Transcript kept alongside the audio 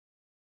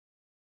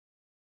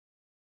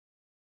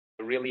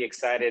Really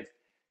excited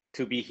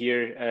to be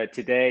here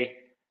today.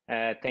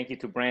 Thank you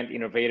to brand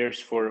Innovators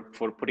for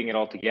putting it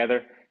all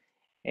together.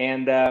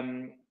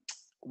 And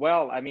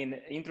well, I mean,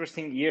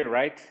 interesting year,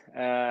 right?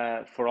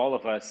 For all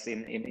of us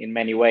in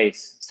many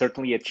ways.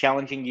 Certainly a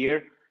challenging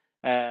year,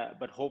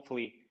 but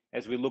hopefully,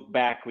 as we look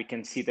back, we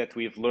can see that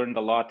we've learned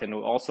a lot, and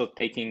we're also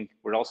taking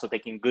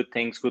good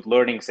things, good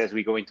learnings as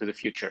we go into the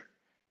future.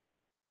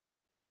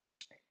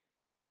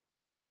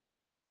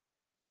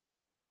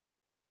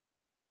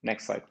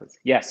 Next slide, please.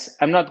 Yes,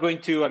 I'm not going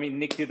to, I mean,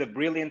 Nick did a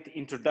brilliant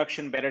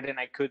introduction, better than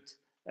I could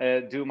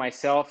do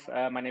myself.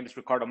 My name is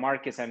Ricardo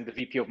Marques. I'm the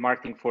VP of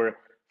Marketing for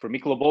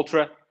Michelob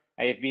Ultra.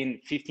 I have been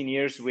 15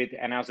 years with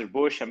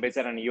Anheuser-Busch. I'm based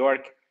out of New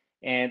York.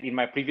 And in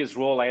my previous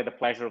role, I had the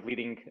pleasure of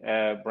leading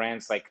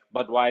brands like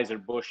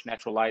Budweiser, Busch,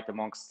 Natural Light,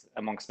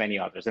 amongst many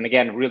others. And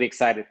again, really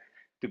excited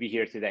to be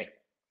here today.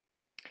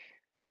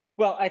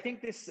 Well, I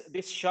think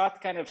this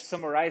shot kind of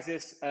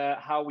summarizes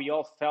how we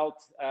all felt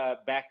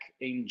back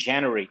in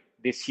January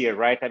this year,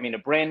 right? I mean, a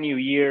brand new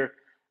year.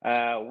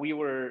 We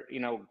were,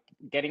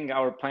 getting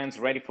our plans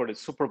ready for the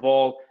Super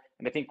Bowl,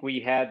 and I think we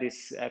had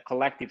this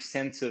collective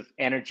sense of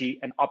energy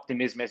and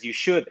optimism, as you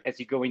should, as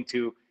you go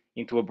into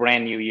a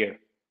brand new year.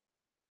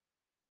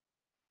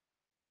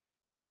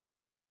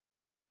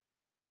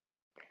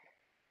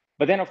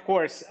 But then, of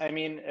course, I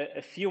mean,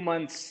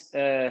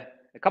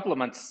 a couple of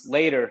months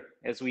later,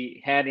 as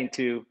we head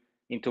into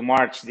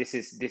March, this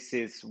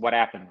is what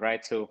happened,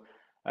 right? So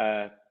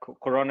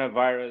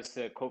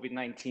coronavirus,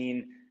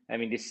 COVID-19, I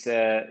mean, this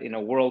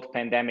world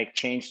pandemic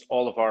changed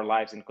all of our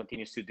lives and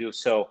continues to do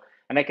so.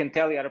 And I can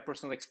tell you out of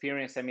personal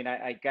experience, I mean,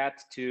 I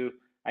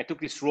took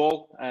this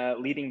role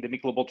leading the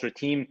Michelob Ultra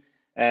team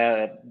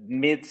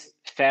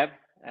mid-Feb.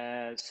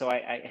 So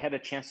I had a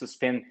chance to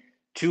spend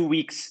 2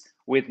 weeks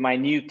with my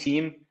new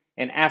team.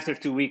 And after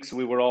 2 weeks,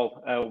 we were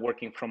all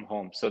working from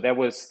home. So that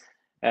was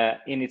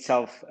in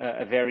itself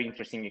a very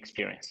interesting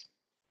experience.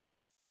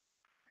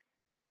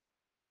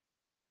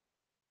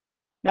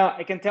 Now,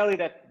 I can tell you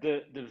that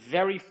the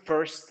very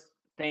first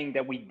thing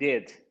that we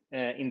did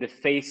in the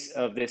face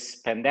of this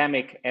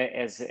pandemic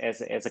as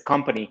a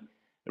company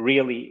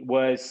really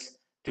was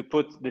to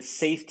put the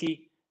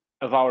safety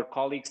of our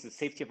colleagues, the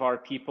safety of our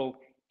people,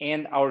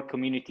 and our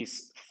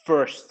communities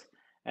first.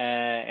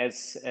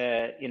 This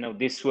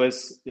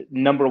was the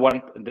number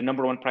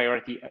one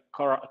priority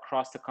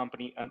across the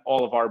company and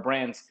all of our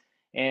brands,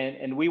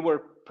 and we were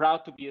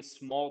proud to be a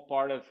small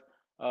part of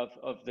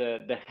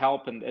the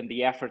help and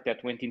the effort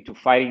that went into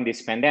fighting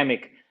this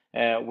pandemic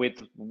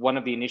with one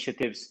of the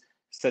initiatives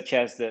such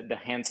as the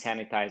hand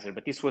sanitizer.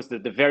 But this was the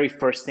very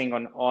first thing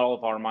on all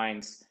of our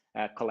minds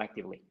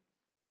collectively.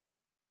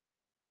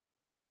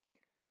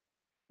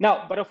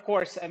 Now, but of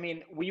course, I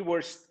mean, we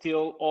were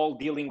still all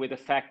dealing with the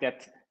fact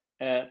that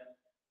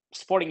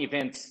sporting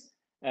events,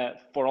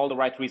 for all the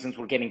right reasons,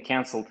 were getting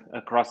canceled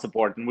across the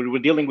board. And we were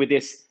dealing with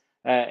this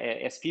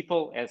as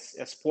people, as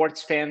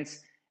sports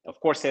fans, of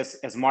course,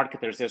 as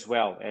marketers as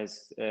well.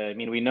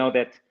 We know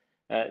that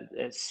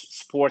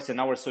sports and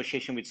our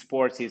association with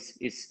sports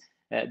is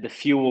the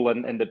fuel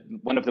and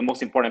one of the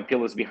most important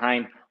pillars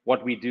behind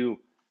what we do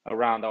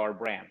around our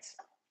brands.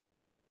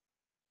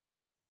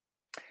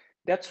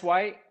 That's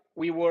why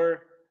we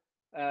were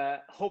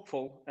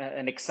hopeful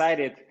and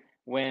excited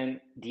when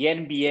the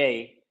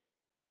NBA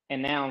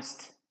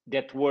announced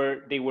that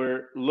they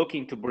were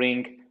looking to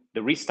bring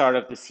the restart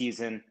of the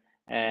season,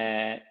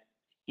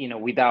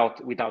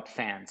 without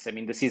fans. I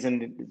mean, the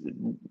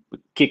season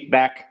kicked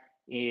back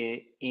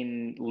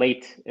in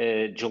late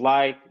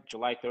July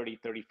 30,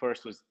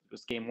 31st was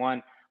game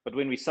one. But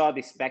when we saw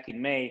this back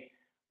in May,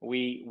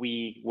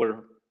 we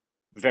were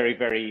very,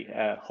 very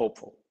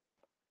hopeful.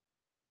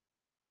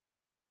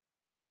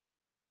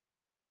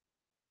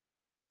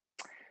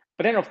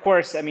 But then, of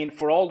course, I mean,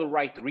 for all the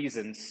right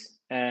reasons,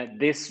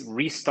 this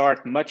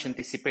restart, much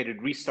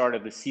anticipated restart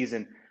of the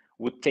season,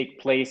 would take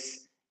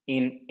place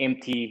in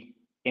empty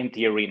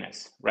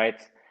arenas,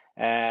 right?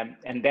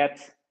 And that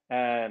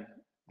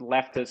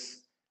left us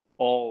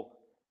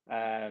all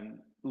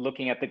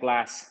looking at the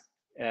glass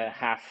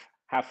half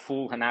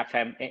full and half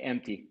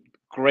empty.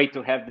 Great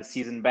to have the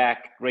season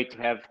back, great to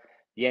have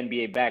the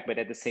NBA back, but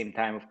at the same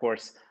time, of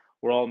course,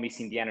 we're all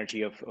missing the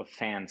energy of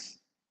fans.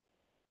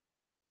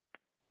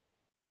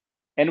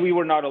 And we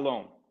were not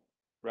alone,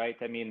 right?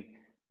 I mean,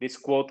 this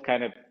quote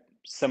kind of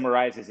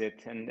summarizes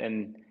it,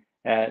 and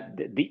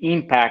the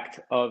impact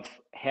of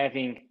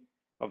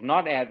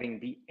not having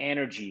the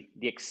energy,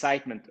 the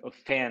excitement of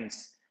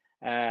fans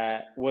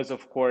was,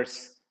 of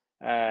course,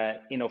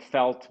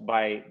 felt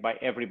by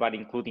everybody,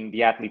 including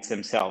the athletes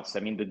themselves. I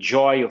mean, the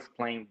joy of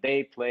playing,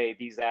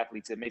 these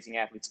athletes, amazing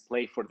athletes,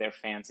 play for their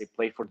fans. They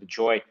play for the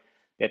joy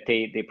that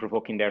they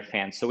provoke in their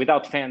fans. So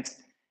without fans,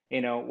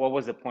 what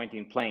was the point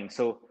in playing?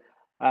 So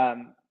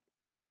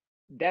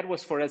that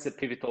was for us a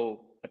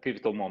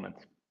pivotal moment.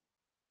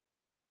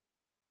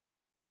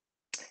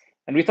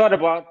 And we thought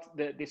about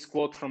this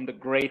quote from the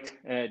great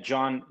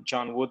John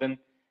Wooden.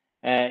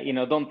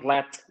 Don't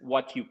let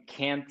what you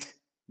can't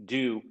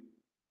do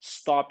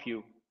stop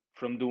you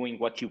from doing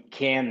what you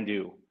can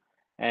do.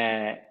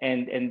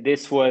 And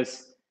this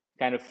was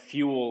kind of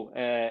fuel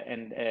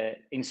and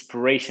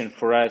inspiration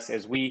for us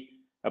as we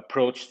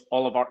approached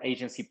all of our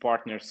agency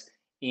partners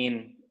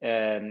in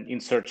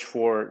search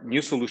for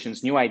new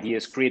solutions, new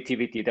ideas,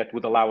 creativity that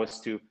would allow us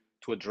to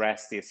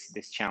address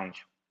this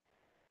challenge.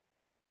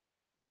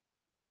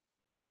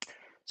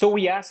 So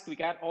we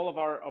got all of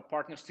our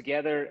partners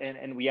together,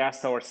 and we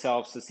asked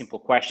ourselves a simple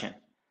question: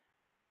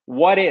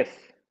 what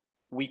if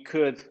we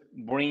could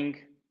bring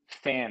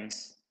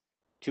fans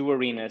to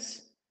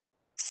arenas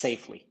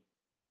safely?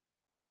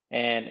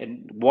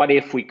 And what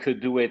if we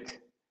could do it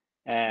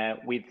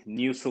with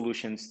new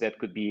solutions that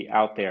could be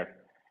out there?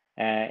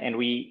 And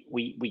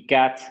we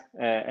got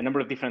a number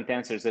of different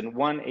answers. And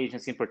one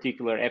agency in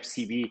particular,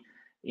 FCB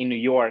in New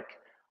York,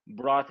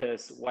 brought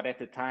us what at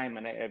the time,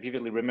 and I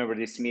vividly remember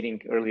this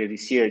meeting earlier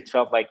this year, it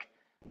felt like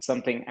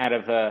something out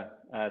of a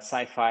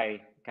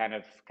sci-fi kind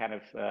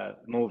of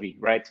movie,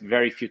 right?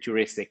 Very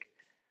futuristic.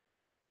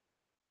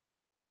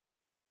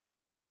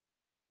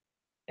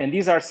 And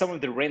these are some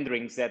of the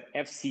renderings that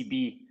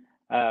FCB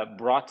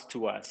brought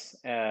to us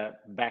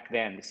back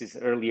then. This is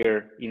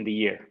earlier in the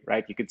year,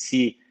 right? You could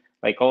see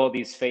like all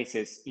these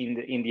faces in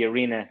the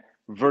arena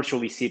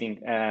virtually sitting,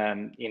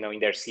 in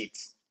their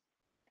seats.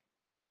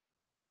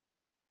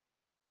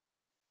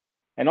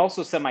 And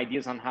also some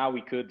ideas on how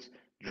we could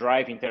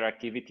drive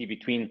interactivity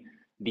between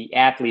the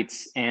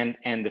athletes and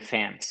the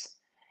fans.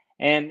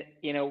 And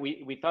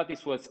we thought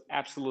this was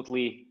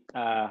absolutely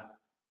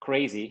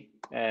crazy.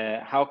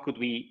 How could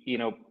we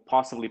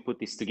possibly put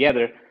this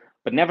together?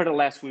 But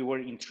nevertheless, we were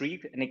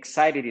intrigued and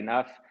excited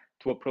enough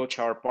to approach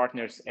our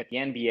partners at the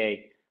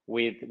NBA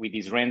with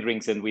these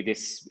renderings and with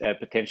this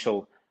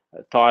potential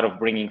thought of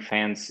bringing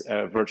fans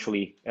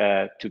virtually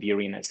to the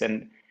arenas.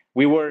 And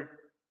we were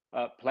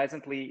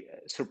pleasantly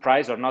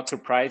surprised, or not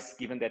surprised,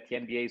 given that the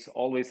NBA is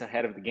always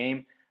ahead of the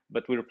game,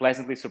 but we were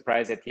pleasantly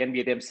surprised that the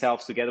NBA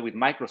themselves, together with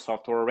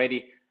Microsoft, were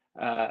already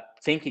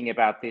thinking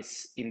about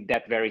this in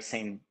that very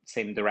same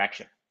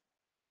direction.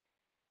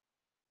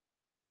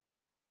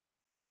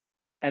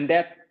 And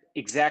that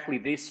exactly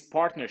this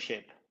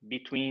partnership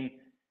between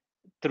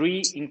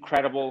three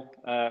incredible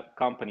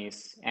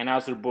companies,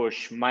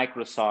 Anheuser-Busch,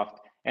 Microsoft,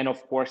 and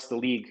of course the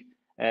league,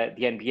 the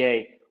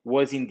NBA,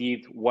 was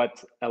indeed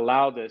what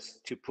allowed us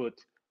to put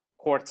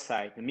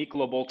courtside, the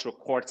Michelob Ultra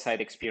courtside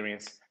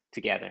experience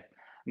together.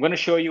 I'm going to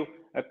show you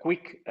a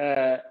quick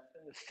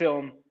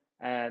film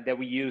that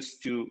we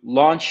used to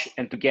launch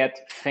and to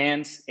get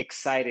fans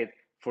excited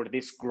for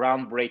this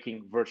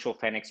groundbreaking virtual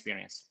fan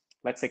experience.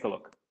 Let's take a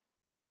look.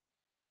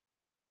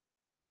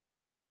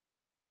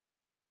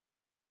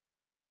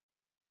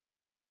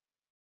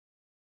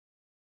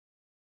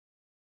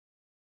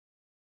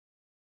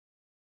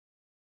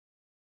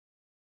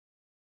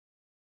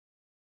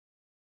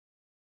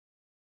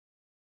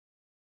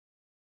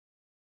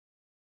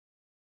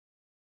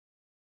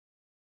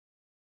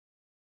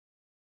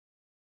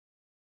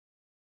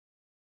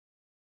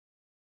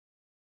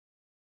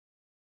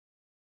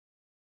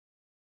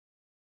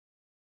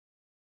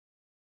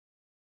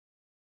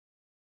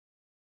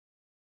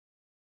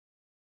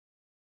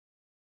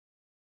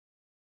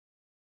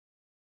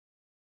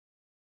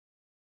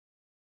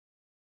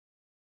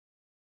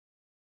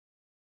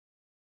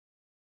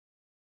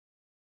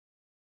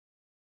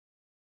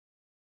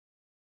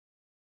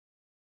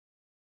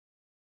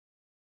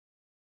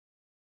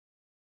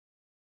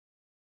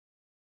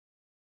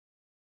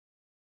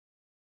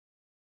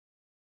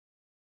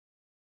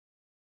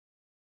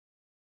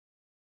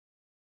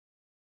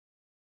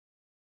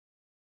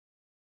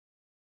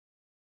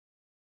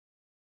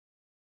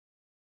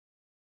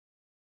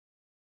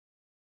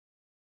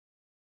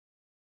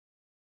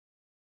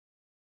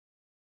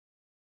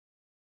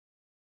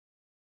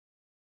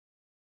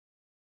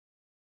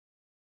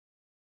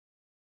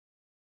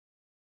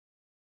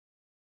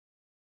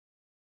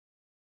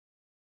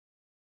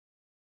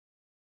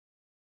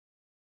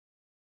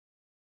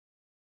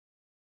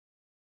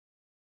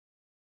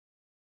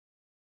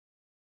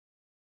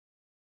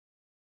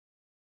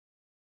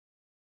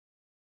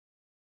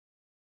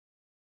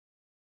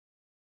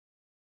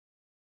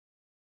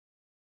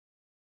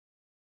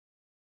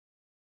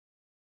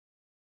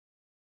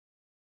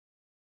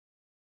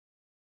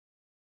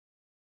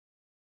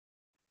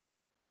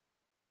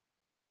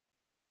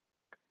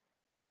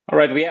 All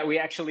right, we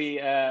actually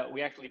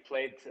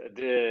played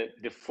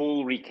the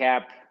full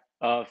recap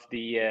of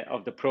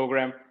the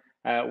program,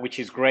 which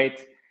is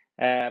great.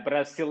 But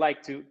I'd still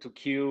like to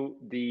cue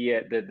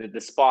the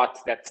spot,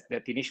 that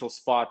initial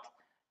spot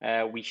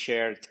we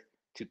shared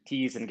to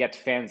tease and get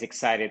fans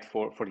excited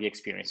for the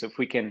experience. So if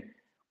we can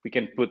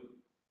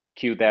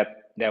cue that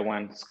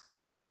one.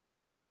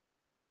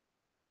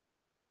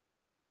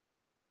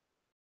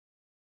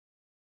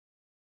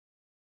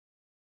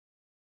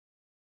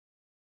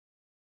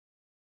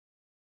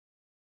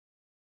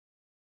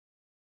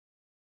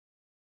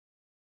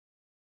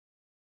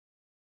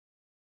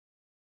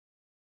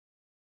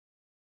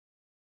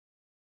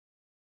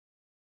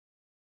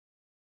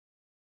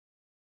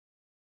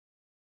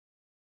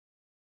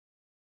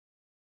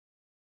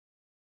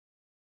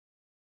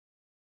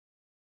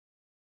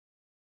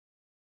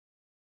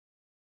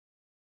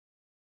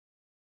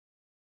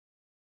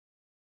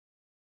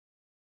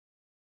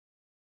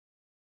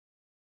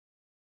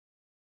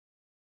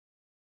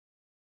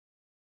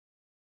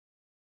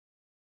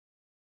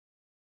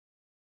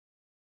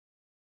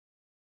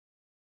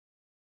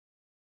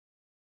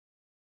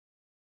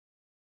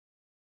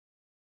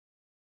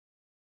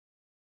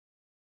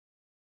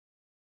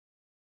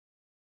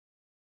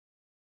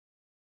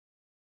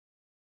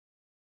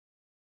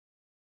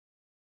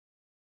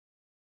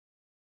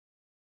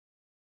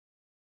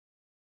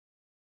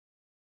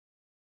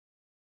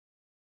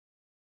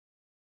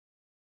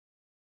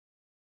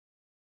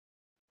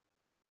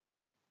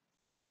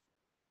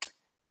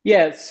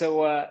 Yeah,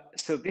 so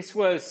this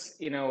was,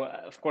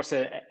 of course,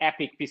 an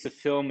epic piece of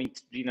film.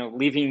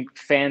 Leaving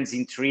fans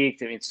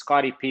intrigued. I mean,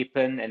 Scottie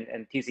Pippen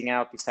and teasing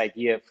out this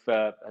idea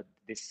of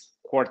this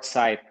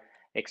courtside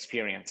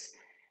experience.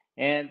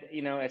 And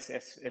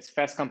as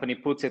Fast Company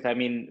puts it, I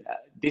mean,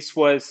 this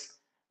was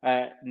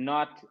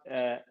not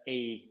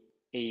a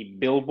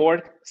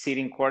billboard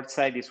sitting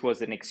courtside. This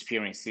was an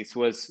experience. This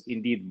was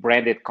indeed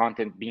branded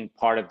content being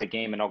part of the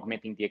game and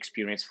augmenting the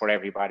experience for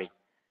everybody.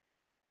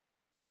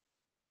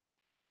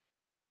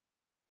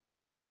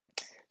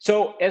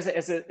 So as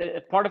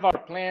a part of our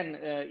plan,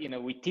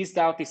 we teased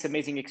out this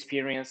amazing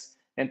experience,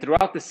 and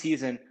throughout the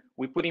season,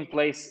 we put in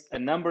place a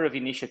number of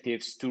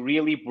initiatives to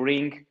really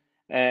bring,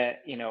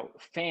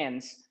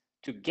 fans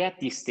to get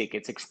these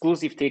tickets,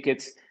 exclusive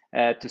tickets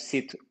to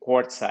sit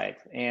courtside,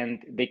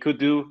 and they could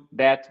do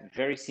that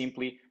very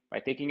simply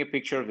by taking a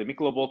picture of the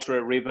Michelob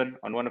Ultra ribbon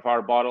on one of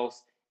our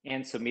bottles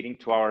and submitting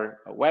to our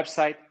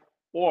website,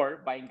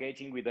 or by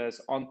engaging with us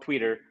on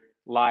Twitter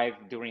live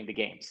during the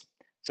games.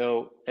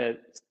 So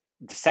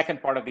the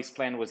second part of this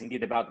plan was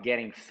indeed about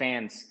getting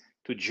fans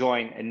to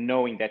join and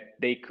knowing that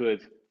they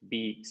could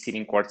be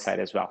sitting courtside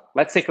as well.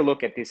 Let's take a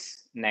look at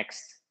this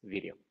next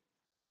video.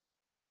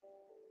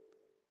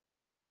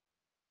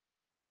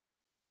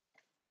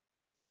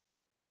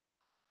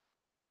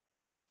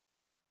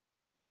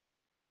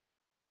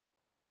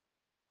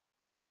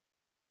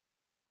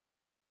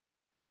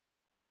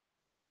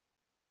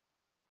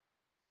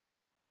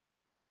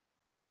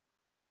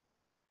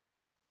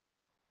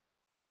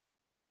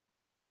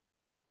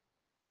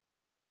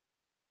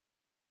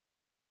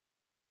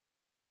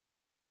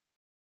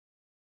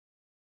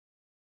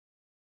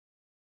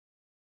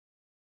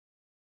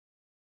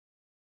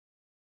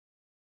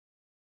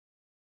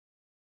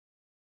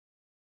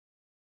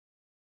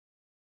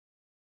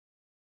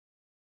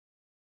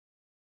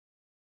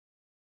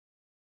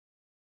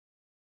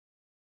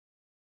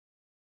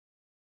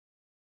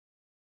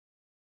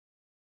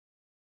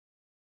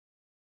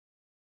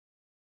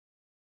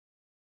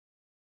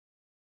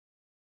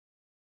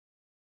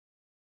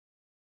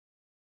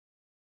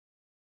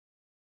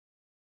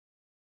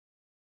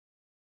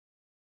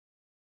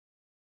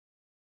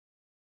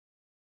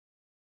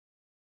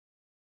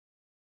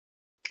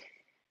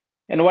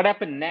 And what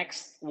happened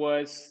next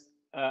was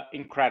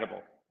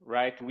incredible,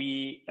 right?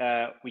 We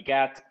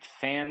got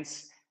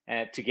fans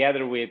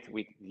together with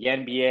the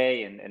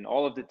NBA and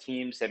all of the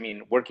teams. I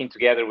mean, working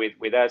together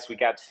with us, we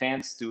got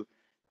fans to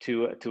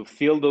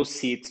fill those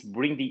seats,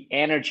 bring the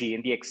energy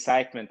and the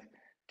excitement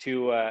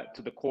to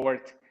the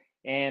court,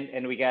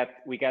 and we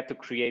got to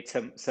create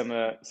some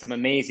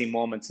amazing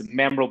moments, some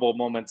memorable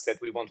moments that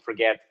we won't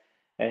forget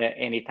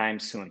anytime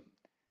soon.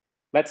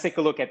 Let's take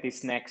a look at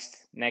this next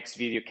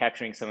video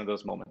capturing some of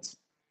those moments.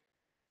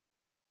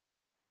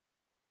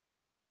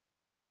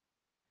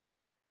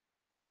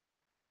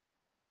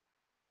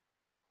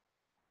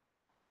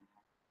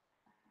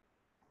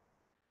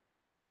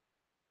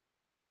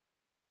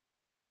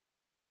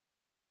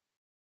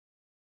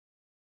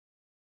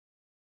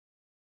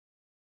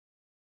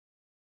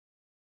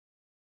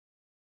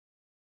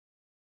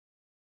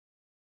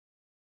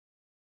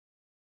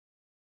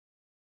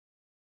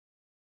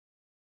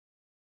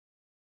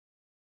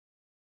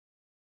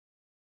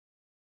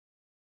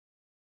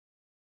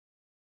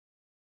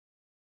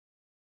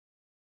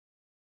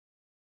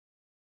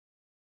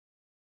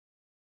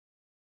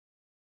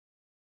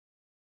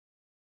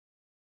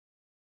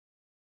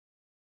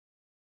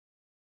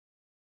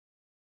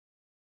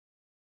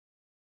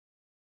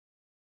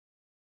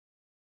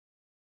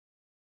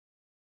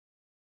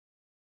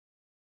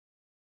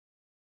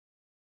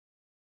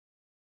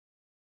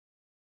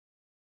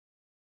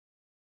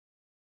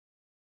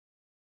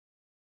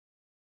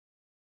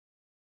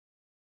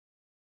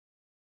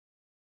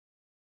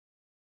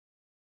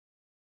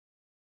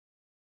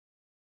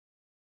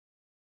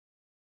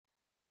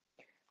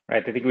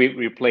 Right. I think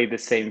we played the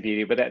same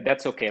video, but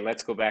that's okay.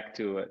 Let's go back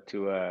to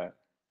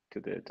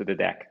the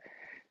deck.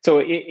 So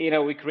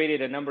we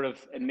created a number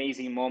of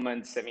amazing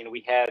moments. I mean,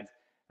 we had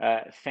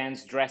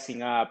fans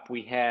dressing up.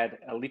 We had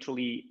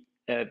literally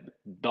a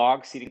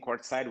dog sitting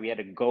courtside. We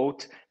had a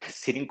goat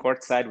sitting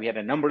courtside. We had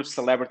a number of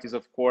celebrities,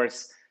 of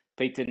course,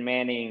 Peyton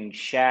Manning,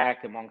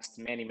 Shaq, amongst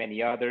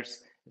many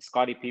others.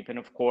 Scottie Pippen,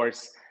 of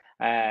course,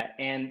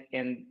 and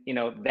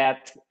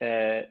that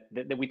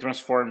we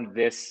transformed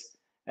this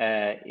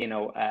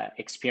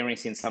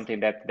experience in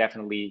something that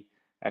definitely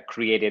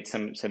created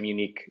some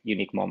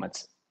unique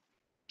moments.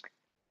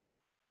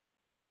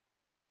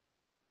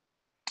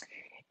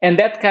 And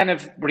that kind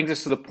of brings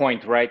us to the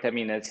point, right? I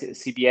mean,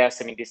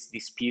 CBS. I mean,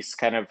 this piece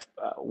kind of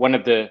one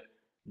of the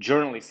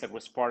journalists that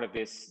was part of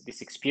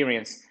this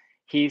experience.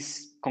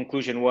 His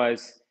conclusion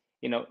was,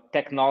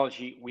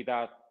 technology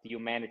without the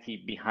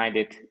humanity behind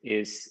it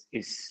is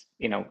it's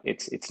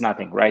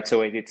nothing, right?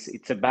 So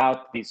it's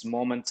about these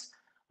moments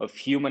of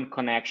human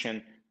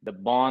connection, the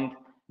bond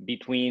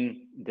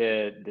between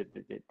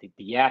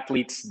the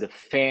athletes, the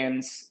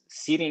fans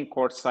sitting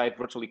courtside,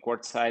 virtually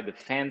courtside, the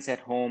fans at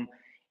home.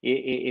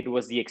 It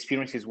was the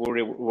experiences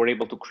where we're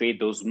able to create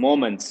those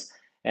moments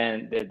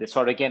And the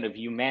sort of, again, of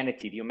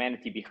humanity, the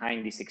humanity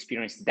behind this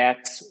experience,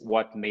 that's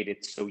what made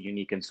it so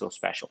unique and so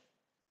special.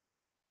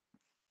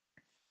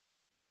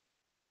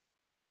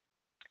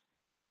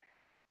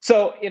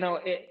 So,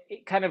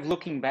 kind of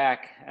looking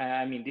back,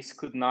 I mean, this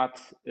could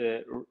not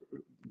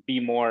be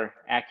more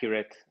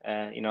accurate.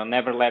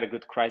 Never let a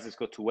good crisis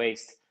go to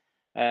waste.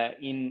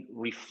 In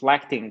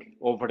reflecting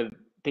over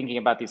thinking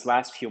about these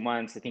last few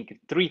months, I think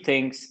three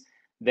things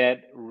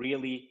that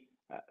really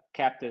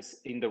kept us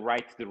in the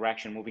right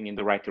direction, moving in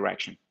the right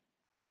direction.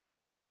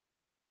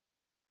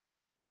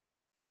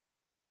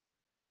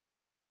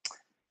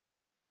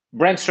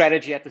 Brand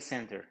strategy at the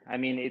center. I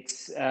mean,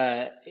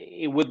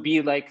 it would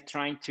be like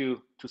trying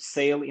to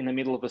sail in the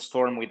middle of a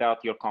storm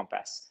without your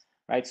compass,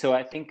 right? So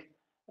I think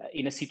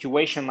in a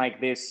situation like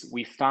this,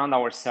 we found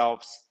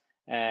ourselves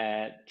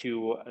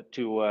to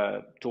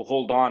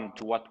hold on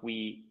to what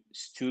we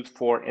stood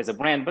for as a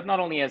brand, but not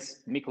only as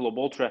Michelob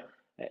Ultra,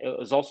 it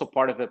was also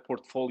part of a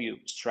portfolio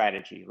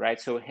strategy, right?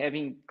 So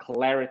having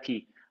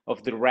clarity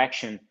of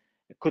direction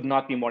could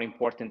not be more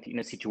important in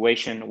a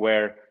situation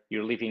where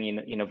you're living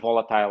in a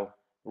volatile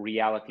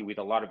reality with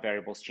a lot of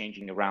variables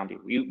changing around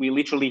you. We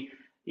literally,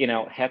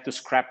 had to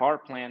scrap our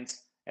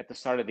plans at the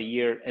start of the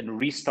year and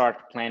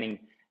restart planning,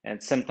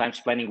 and sometimes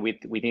planning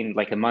within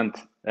like a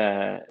month,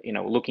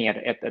 looking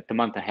at the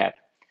month ahead.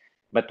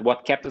 But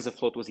what kept us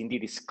afloat was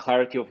indeed this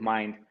clarity of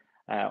mind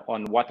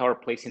on what our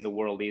place in the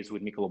world is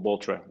with Michelob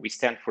Ultra. We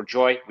stand for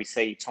joy. We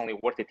say it's only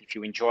worth it if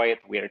you enjoy it.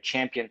 We are a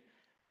champion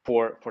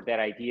for that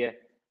idea.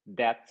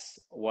 That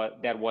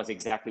was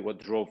exactly what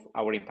drove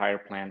our entire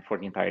plan for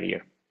the entire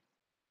year.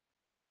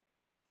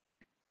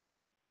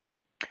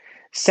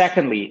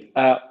 Secondly,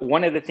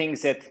 one of the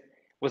things that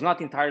was not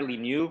entirely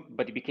new,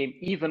 but it became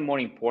even more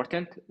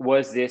important,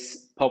 was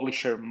this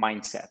publisher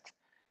mindset.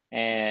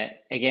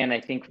 Again, I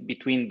think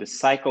between the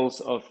cycles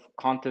of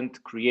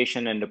content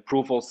creation and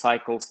approval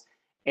cycles,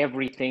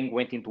 everything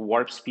went into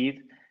warp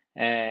speed.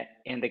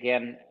 And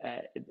again,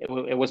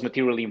 it was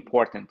materially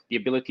important. The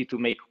ability to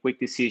make quick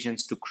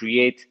decisions, to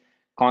create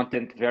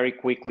content very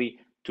quickly,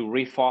 to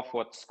riff off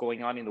what's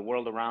going on in the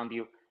world around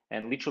you,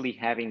 and literally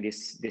having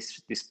this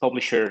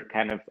publisher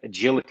kind of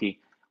agility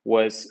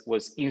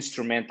was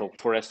instrumental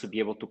for us to be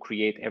able to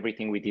create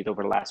everything we did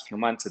over the last few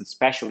months, and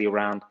especially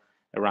around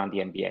the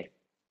NBA.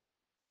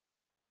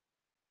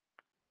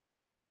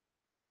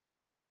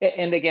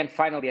 And again,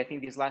 finally, I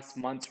think these last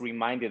months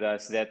reminded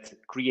us that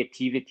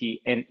creativity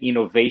and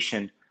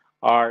innovation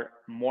are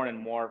more and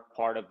more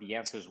part of the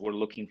answers we're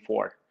looking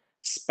for,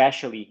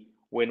 especially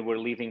when we're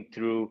living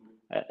through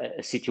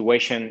a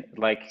situation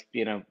like,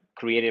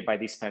 created by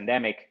this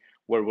pandemic,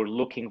 where we're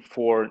looking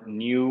for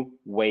new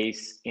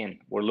ways in.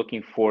 We're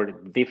looking for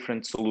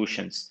different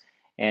solutions.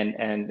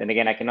 And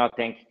again, I cannot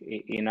thank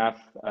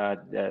enough,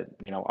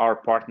 our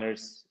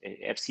partners,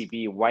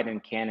 FCB, White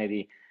 &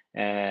 Kennedy,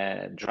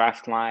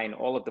 Draftline,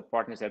 all of the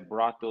partners that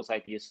brought those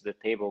ideas to the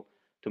table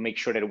to make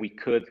sure that we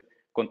could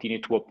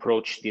continue to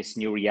approach this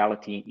new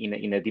reality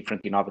in a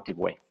different, innovative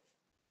way.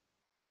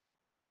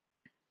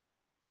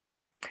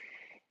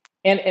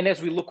 And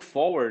as we look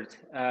forward,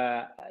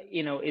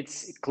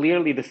 it's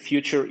clearly the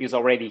future is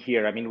already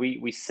here. I mean,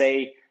 we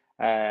say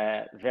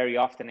very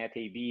often at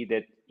AB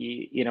that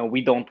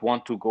we don't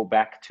want to go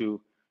back to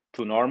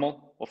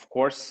normal. Of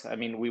course, I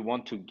mean, we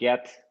want to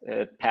get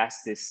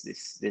past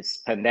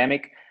this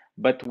pandemic,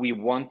 but we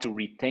want to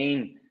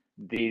retain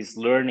these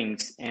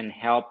learnings and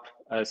help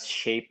us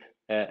shape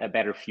a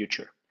better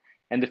future.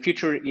 And the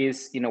future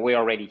is, in a way,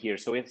 already here.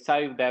 So if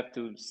I have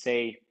to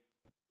say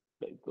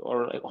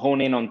or hone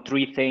in on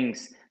three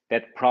things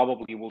that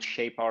probably will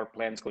shape our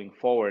plans going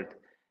forward,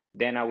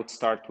 then I would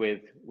start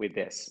with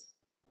this.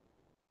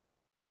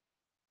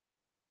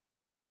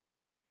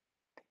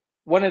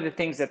 One of the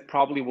things that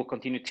probably will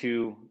continue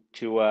to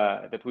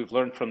that we've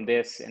learned from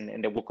this,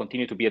 and that will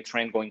continue to be a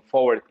trend going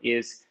forward,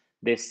 is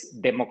this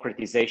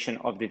democratization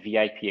of the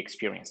VIP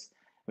experience.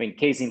 I mean,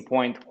 case in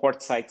point,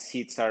 courtside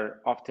seats are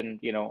often,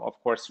 of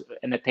course,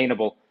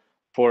 unattainable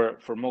for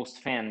most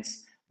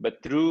fans,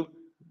 but through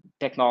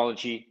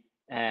technology,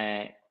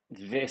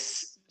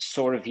 this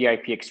sort of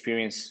VIP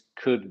experience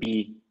could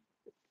be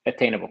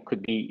attainable,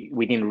 could be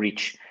within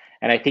reach.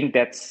 And I think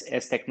that's,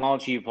 as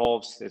technology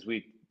evolves, as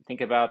we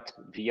think about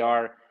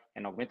VR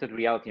and augmented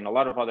reality and a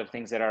lot of other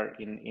things that are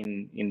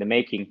in the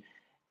making,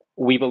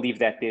 we believe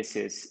that this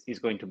is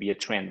going to be a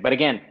trend. But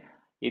again,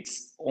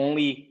 it's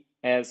only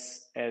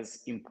as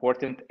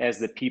important as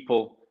the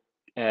people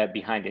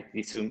behind it.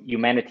 This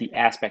humanity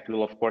aspect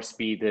will, of course,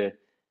 be the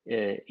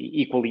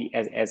equally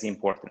as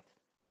important.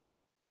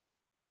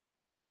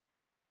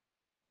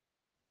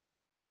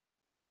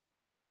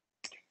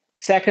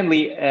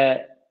 Secondly,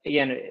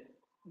 again,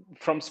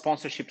 from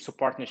sponsorships to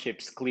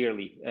partnerships,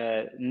 clearly,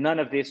 none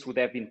of this would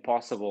have been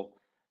possible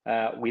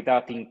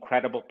without the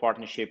incredible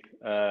partnership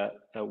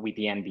with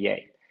the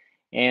NBA.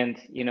 And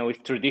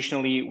if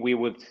traditionally we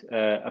would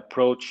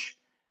approach,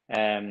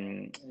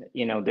 the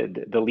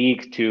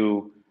league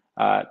to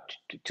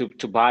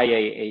buy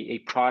a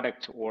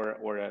product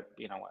or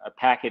a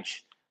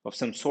package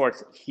some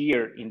sort.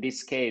 Here, in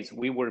this case,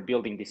 we were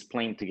building this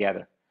plane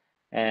together,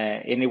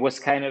 and it was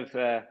kind of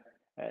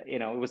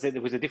it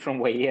was a different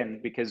way in,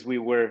 because we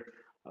were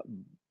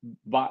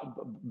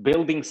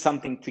building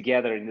something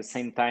together in the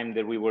same time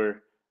that we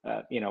were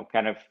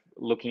kind of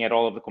looking at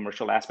all of the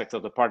commercial aspects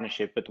of the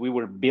partnership, but we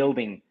were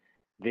building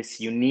this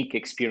unique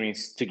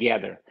experience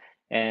together.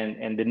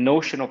 And the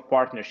notion of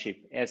partnership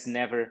has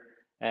never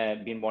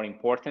been more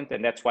important,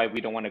 and that's why we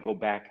don't want to go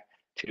back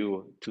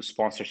to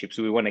sponsorships.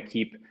 We want to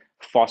keep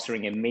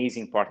fostering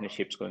amazing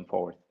partnerships going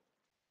forward.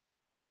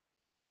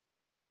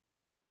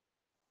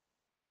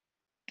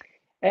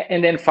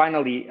 And then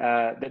finally,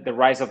 the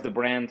rise of the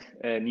brand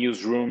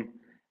newsroom.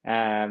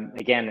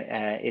 Again,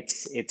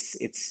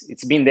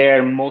 it's been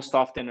there most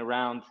often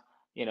around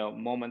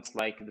moments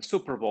like the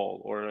Super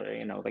Bowl, or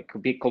like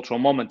big cultural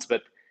moments.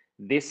 But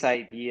this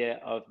idea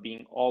of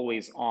being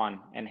always on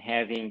and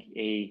having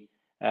a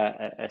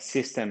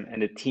system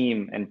and a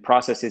team and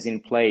processes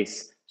in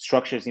place,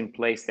 structures in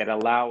place that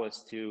allow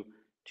us to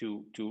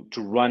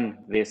run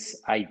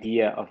this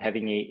idea of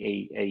having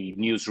a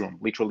newsroom,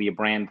 literally a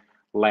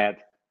brand-led,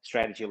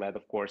 strategy-led,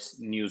 of course,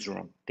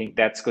 newsroom. I think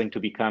that's going to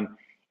become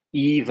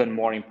even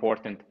more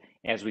important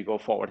as we go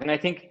forward. And I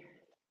think,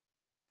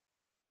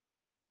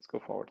 let's go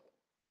forward.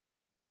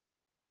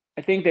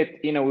 I think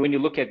that when you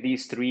look at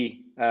these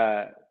three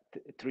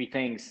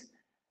things,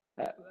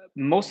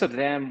 most of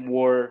them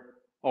were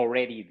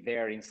already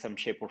there in some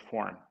shape or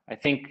form. I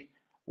think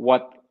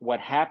what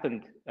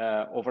happened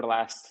over the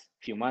last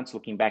few months,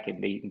 looking back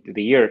into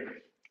the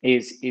year,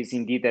 is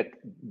indeed that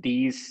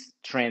these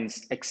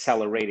trends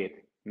accelerated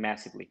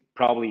massively.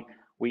 Probably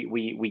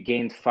we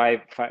gained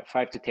five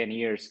to 10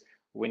 years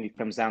when it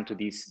comes down to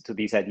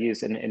these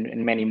ideas,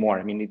 and many more.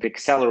 I mean, it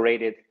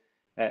accelerated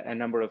a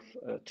number of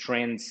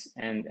trends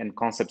and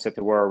concepts that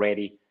were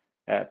already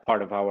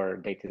part of our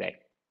day-to-day.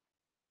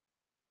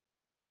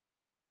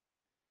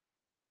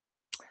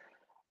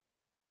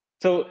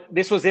 So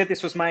this was it.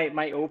 This was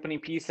my opening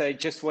piece. I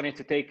just wanted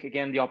to take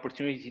again the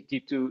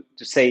opportunity to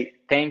say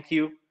thank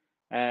you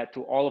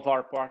to all of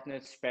our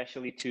partners,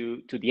 especially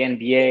to the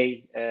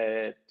NBA,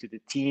 to the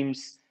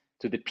teams,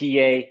 to the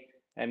PA.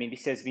 I mean,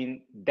 this has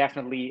been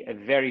definitely a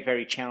very,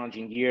 very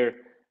challenging year,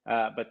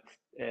 but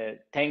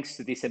thanks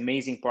to this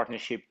amazing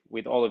partnership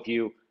with all of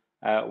you,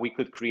 we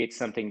could create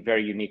something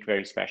very unique,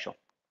 very special.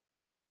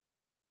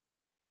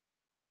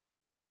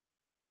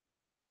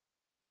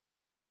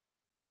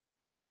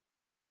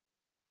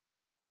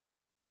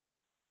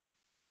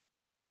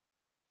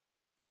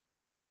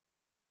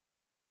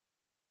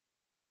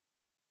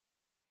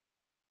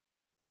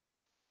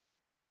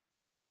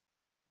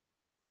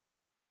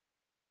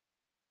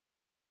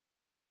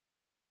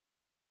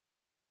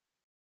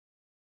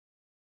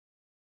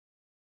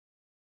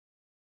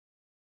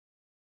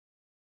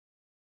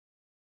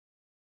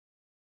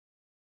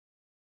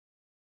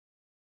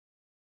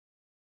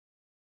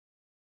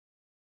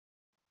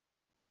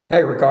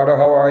 Hey, Ricardo,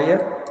 how are you?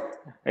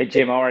 Hey,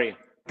 Jim, how are you?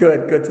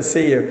 Good to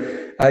see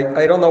you.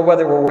 I don't know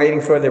whether we're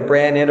waiting for the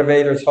Brand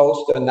Innovators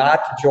host or not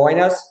to join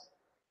us,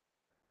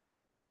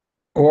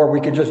 or we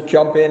could just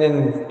jump in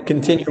and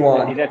continue I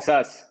think on. that's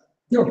us.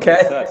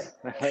 Okay. That's us.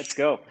 Let's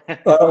go.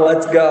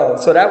 Let's go.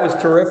 So that was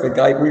terrific.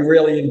 We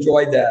really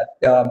enjoyed that.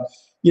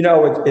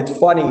 It's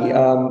funny.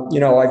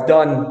 I've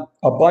done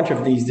a bunch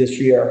of these this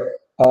year.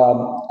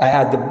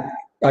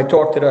 I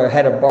talked to the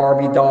head of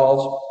Barbie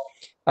dolls.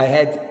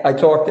 I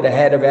talked to the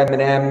head of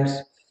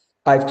M&Ms.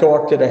 I've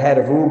talked to the head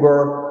of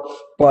Uber,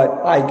 but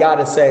I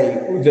gotta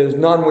say, there's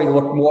none we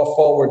look more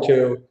forward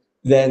to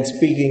than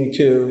speaking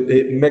to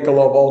the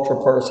Michelob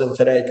Ultra person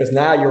today, because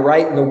now you're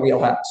right in the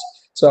wheelhouse.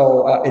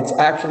 So it's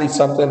actually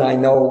something I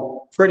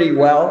know pretty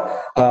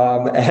well,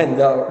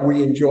 and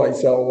we enjoy.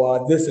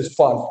 So this is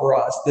fun for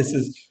us. This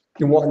is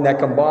the one that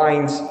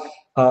combines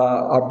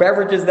our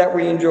beverages that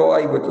we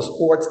enjoy with the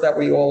sports that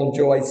we all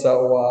enjoy.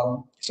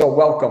 So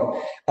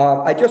welcome.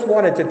 I just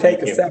wanted to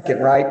take a second,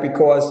 right?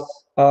 Because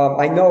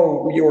I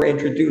know you were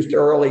introduced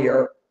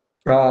earlier,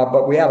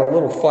 but we had a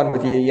little fun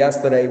with you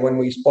yesterday when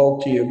we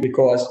spoke to you,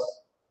 because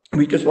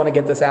we just want to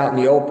get this out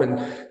in the open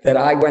that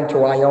I went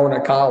to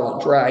Iona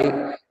College,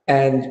 right?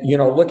 And,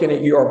 looking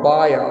at your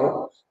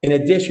bio, in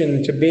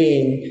addition to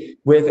being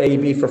with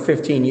AB for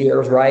 15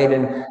 years, right,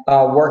 and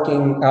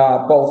working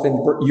both in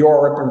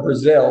Europe and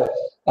Brazil,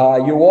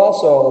 you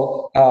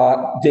also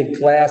did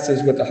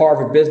classes with the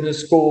Harvard Business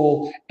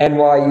School,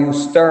 NYU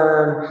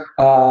Stern,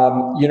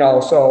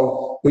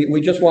 so we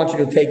just want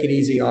you to take it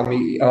easy on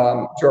me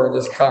during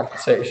this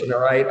conversation, all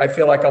right? I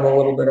feel like I'm a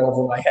little bit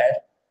over my head.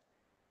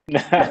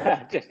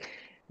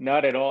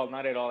 Not at all.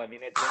 Not at all. I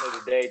mean, at the end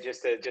of the day,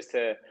 just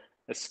a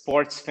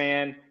sports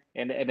fan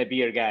and a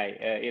beer guy.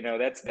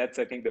 That's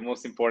I think the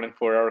most important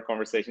for our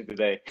conversation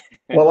today.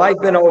 Well, I've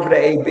been over to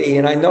AB,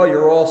 and I know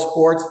you're all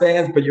sports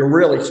fans, but you're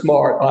really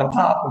smart on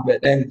top of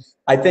it. And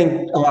I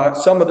think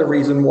some of the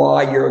reason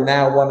why you're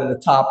now one of the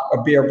top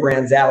beer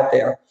brands out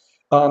there.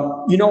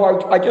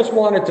 I just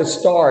wanted to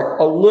start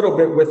a little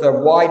bit with a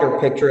wider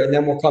picture, and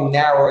then we'll come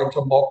narrow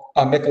into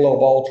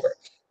Michelob Ultra.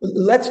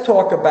 let's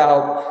talk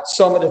about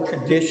some of the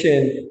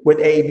tradition with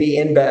AB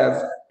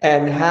InBev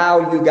and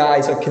how you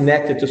guys are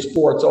connected to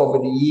sports over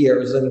the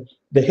years and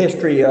the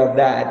history of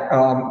that.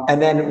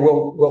 And then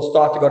we'll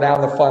start to go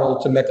down the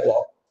funnel to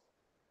Michelob.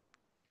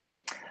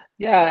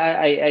 Yeah,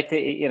 I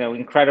think,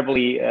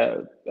 incredibly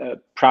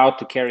proud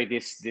to carry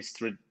this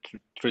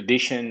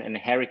tradition and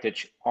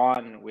heritage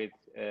on with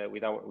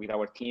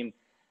our team.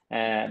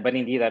 But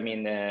indeed, I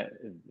mean,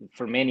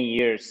 for many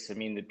years, I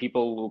mean, the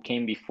people who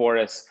came before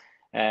us,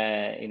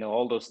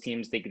 all those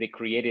teams, they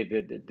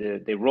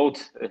created they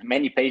wrote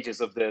many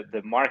pages of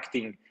the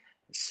marketing,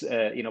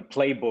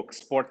 playbook,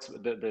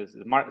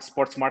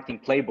 sports marketing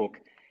playbook,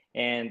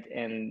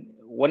 and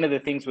one of the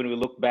things when we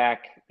look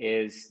back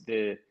is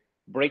the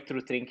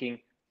breakthrough thinking,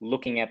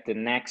 looking at the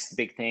next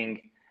big thing,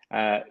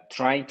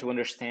 trying to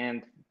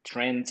understand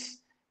trends,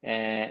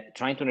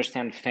 trying to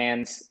understand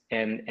fans,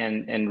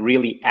 and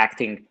really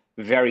acting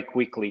very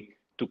quickly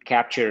to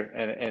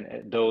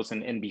capture those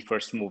and be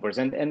first movers.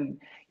 And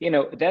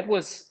that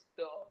was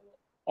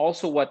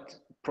also what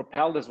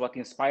propelled us, what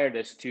inspired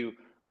us to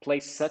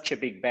place such a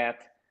big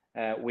bet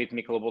with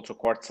Michelob Ultra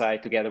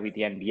Courtside together with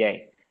the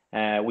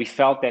NBA. We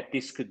felt that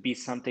this could be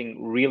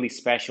something really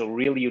special,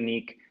 really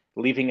unique,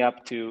 living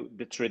up to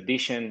the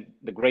tradition,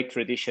 the great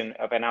tradition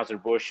of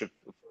Anheuser-Busch, of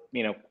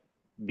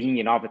being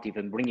innovative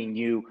and bringing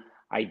new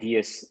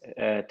ideas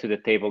to the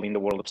table in the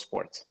world of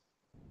sports.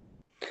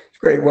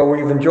 Great. Well,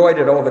 we've enjoyed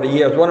it over the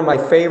years. One of my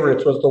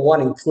favorites was the one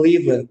in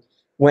Cleveland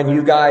when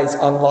you guys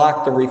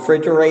unlocked the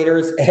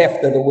refrigerators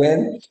after the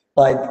win.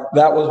 Like,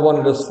 that was one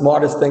of the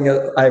smartest things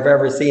I've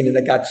ever seen, and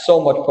it got so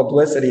much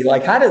publicity.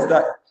 Like, how does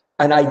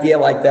an idea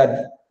like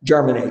that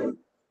germinate?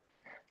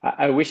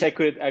 I wish I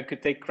could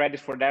take credit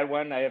for that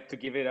one. I have to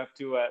give it up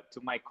to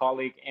my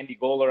colleague Andy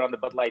Goller on the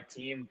Bud Light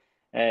team,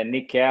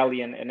 Nick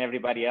Kelly, and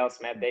everybody else,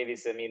 Matt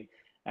Davis. I mean,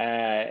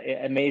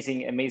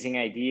 amazing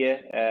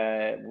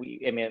idea.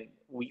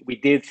 We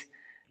did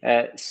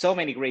so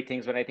many great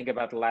things. When I think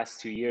about the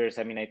last 2 years,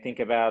 I mean, I think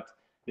about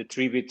the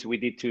tribute we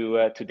did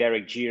to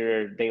Derek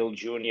Jeter, Dale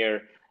Jr.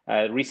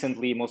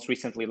 Most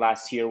recently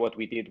last year, what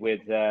we did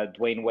with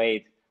Dwayne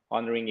Wade,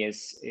 honoring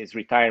his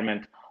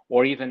retirement,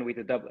 or even with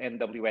the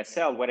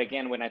NWSL. Where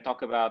again, when I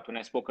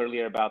spoke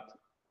earlier about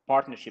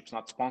partnerships,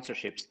 not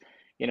sponsorships,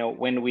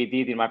 when we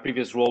did in my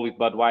previous role with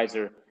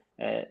Budweiser,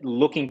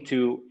 looking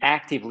to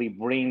actively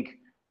bring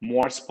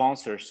more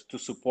sponsors to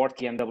support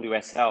the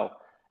NWSL.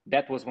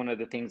 That was one of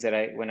the things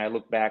that when I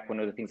look back, one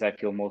of the things I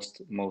feel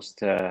most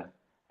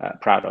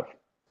proud of.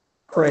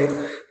 Great.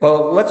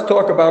 Well, let's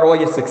talk about all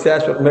your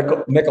success with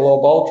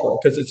Michelob Ultra,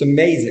 because it's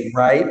amazing,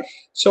 right?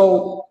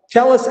 So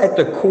tell us at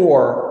the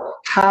core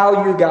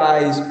how you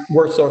guys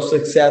were so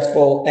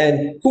successful,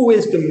 and who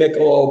is the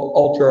Michelob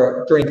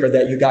Ultra drinker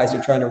that you guys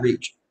are trying to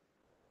reach?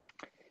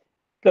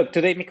 Look,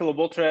 today Michelob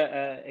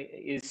Ultra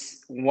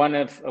is one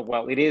of,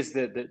 it is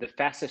the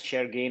fastest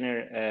share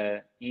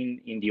gainer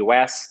in the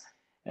US.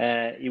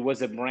 It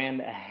was a brand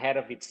ahead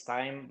of its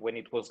time when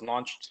it was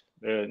launched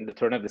in the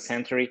turn of the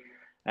century.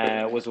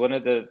 It was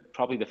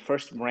probably the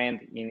first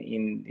brand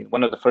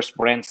one of the first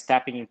brands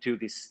tapping into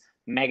this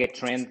mega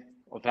trend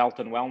of health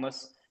and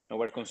wellness,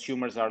 where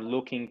consumers are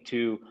looking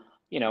to,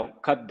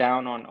 cut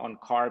down on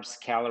carbs,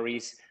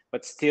 calories,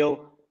 but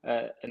still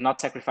not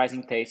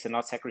sacrificing taste and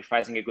not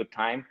sacrificing a good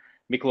time.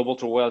 Michelob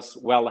Ultra was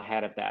well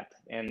ahead of that,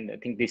 and I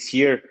think this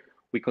year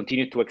we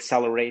continue to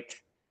accelerate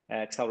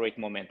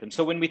momentum.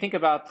 So when we think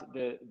about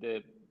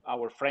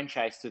our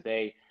franchise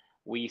today,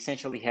 we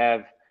essentially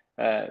have,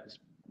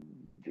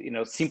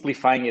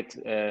 simplifying it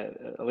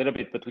a little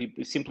bit, but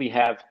we simply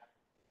have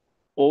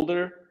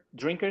older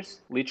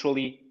drinkers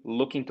literally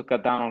looking to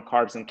cut down on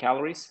carbs and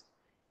calories,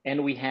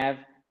 and we have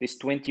these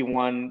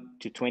 21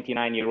 to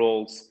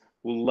 29-year-olds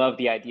who love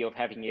the idea of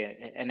having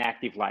an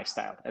active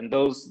lifestyle, and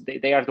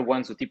they are the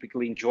ones who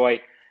typically enjoy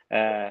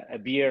a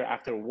beer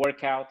after a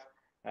workout.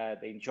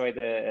 They enjoy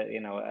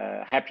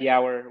the happy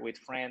hour with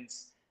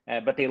friends,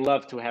 but they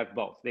love to have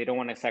both. They don't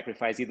want to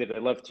sacrifice either. They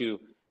love to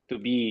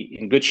be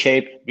in good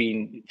shape,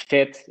 being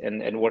fit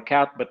and work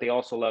out, but they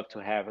also love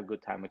to have a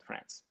good time with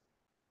friends.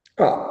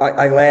 Well,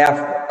 I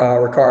laugh,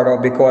 Ricardo,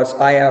 because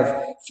I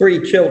have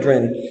 3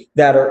 children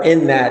that are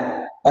in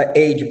that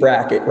age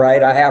bracket,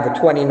 right? I have a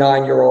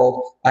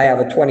 29-year-old, I have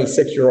a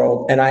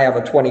 26-year-old, and I have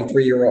a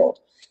 23-year-old.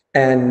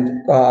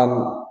 And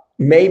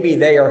maybe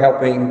they are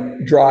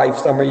helping drive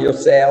some of your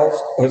sales,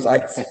 because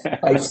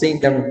I've seen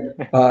them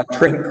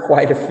drink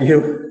quite a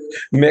few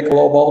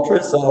Michelob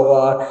Ultra.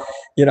 So,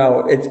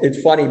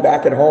 it's funny,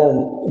 back at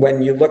home,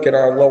 when you look at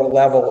our lower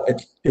level,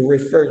 the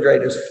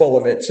refrigerator is full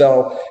of it.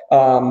 So,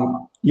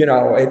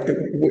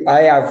 I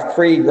have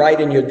 3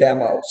 right in your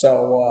demo.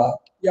 So,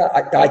 yeah,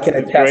 I can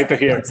attest. Great to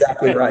hear.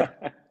 Exactly right.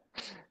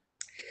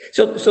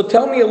 So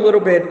tell me a little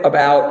bit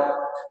about,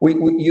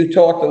 you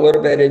talked a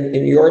little bit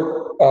in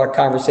your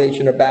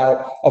conversation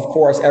about, of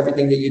course,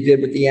 everything that you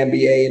did with the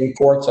NBA and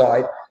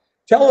courtside.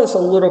 Tell us a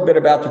little bit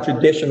about the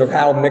tradition of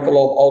how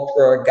Michelob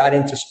Ultra got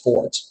into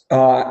sports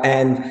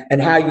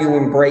and how you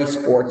embrace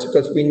sports,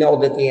 because we know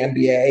that the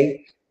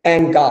NBA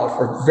and golf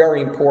are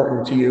very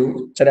important to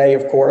you. Today,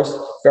 of course,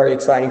 very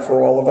exciting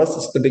for all of us.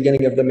 It's the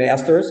beginning of the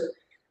Masters,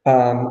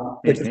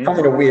 which is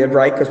kind of weird,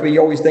 right? Because we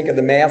always think of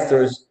the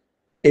Masters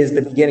is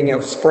the beginning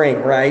of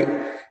spring, right?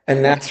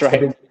 And that's right.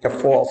 the beginning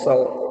of fall.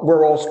 So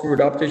we're all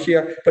screwed up this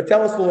year. But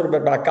tell us a little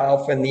bit about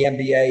golf and the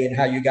NBA and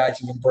how you guys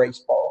have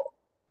embraced both.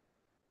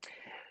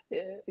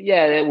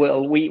 Yeah,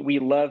 well, we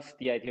love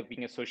the idea of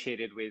being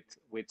associated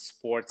with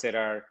sports that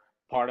are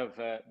part of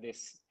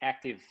this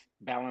active,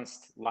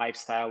 balanced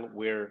lifestyle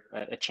we're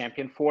a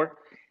champion for,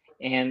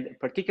 and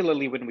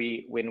particularly when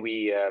we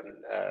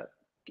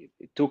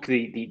took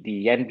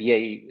the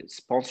NBA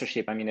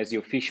sponsorship. I mean, as the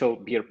official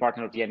beer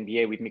partner of the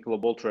NBA with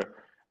Michelob Ultra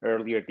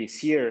earlier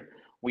this year,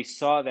 we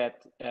saw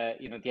that the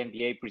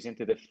NBA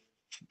presented a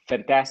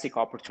fantastic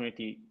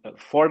opportunity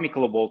for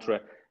Michelob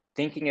Ultra,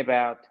 thinking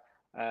about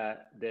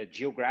the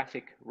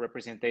geographic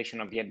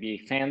representation of the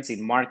NBA fans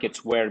in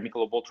markets where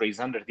Michelob Ultra is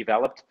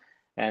underdeveloped,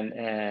 and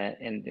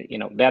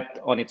that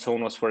on its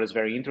own was for us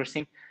very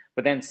interesting.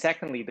 But then,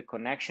 secondly, the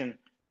connection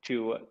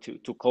to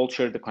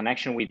culture, the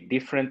connection with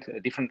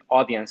different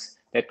audience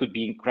that could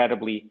be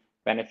incredibly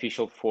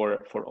beneficial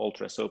for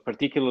Ultra. So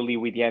particularly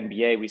with the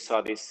NBA, we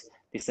saw this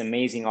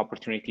amazing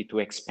opportunity to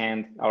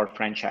expand our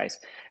franchise,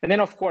 and then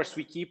of course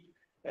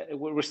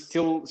we're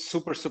still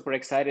super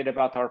excited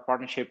about our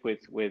partnership with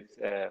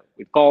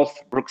golf.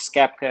 Brooks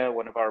Koepka,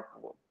 one of our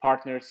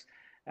partners,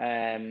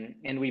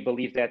 and we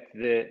believe that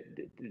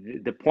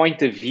the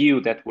point of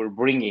view that we're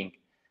bringing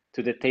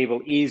to the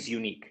table is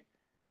unique.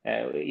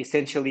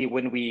 Essentially,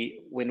 when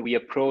we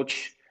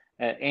approach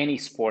any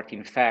sport,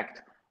 in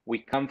fact, we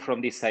come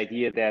from this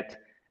idea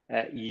that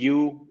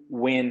you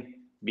win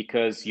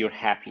because you're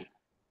happy,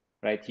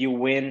 right? You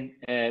win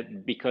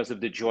because of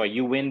the joy.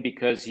 You win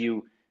because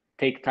you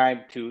take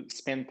time to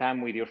spend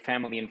time with your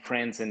family and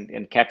friends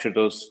and capture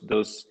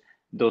those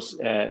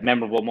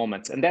memorable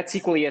moments. And that's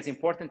equally as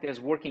important as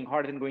working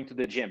hard and going to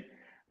the gym,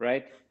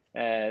 right?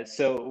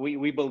 So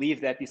we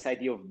believe that this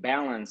idea of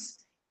balance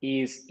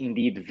is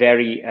indeed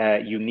very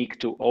unique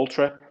to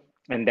Ultra,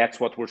 and that's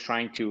what we're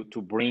trying to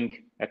bring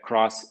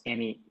across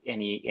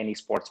any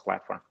sports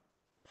platform.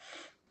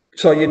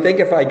 So you think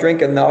if I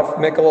drink enough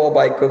Michelob,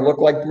 I could look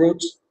like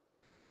Bruce?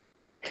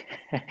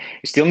 You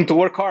still need to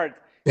work hard.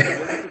 You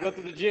still need to go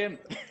to the gym.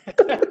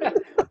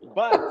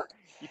 But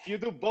if you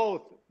do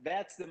both,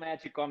 that's the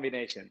magic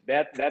combination.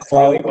 That's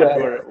really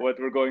what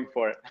we're going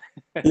for.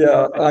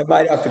 Yeah, I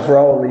might have to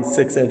grow at least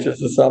 6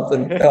 inches or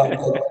something.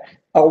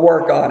 I'll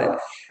work on it.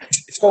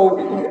 So,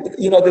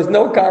 there's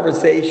no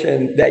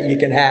conversation that you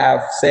can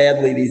have,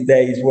 sadly, these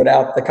days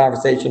without the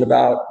conversation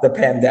about the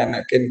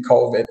pandemic and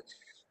COVID.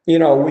 We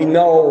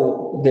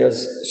know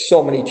there's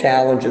so many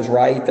challenges,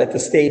 right? That the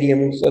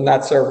stadiums are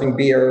not serving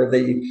beer,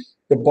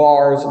 the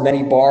bars,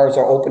 many bars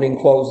are opening,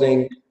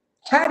 closing.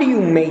 How do you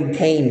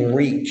maintain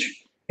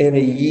reach in a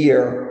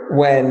year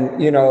when,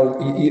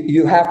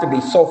 you have to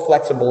be so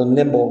flexible and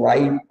nimble,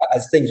 right?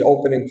 As things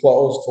open and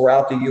close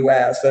throughout the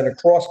US and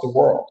across the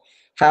world.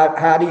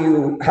 How do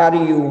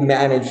you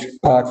manage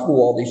through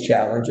all these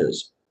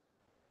challenges?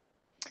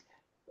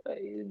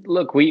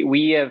 Look,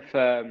 we have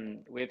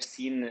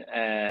seen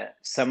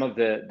some of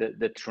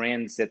the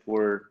trends that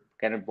were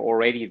kind of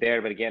already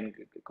there, but again,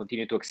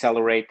 continue to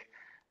accelerate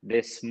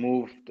this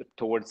move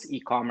towards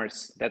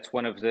e-commerce. That's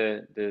one of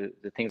the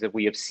things that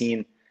we have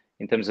seen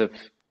in terms of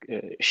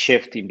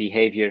shift in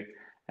behavior.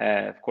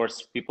 Of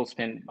course, people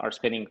are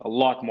spending a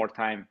lot more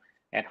time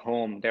at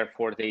home,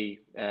 therefore they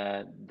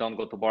don't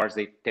go to bars,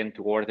 they tend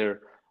to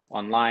order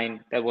online.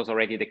 That was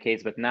already the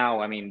case, but now,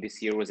 I mean,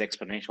 this year was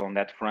exponential on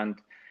that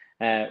front.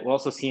 We're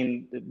also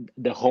seeing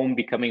the home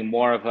becoming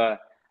more of a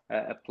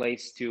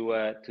place to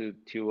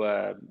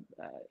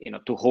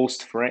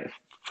host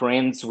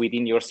friends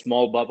within your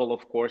small bubble,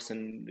 of course,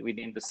 and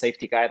within the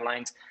safety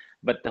guidelines.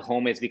 But the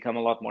home has become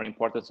a lot more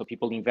important. So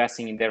people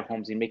investing in their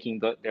homes, in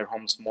making their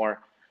homes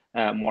more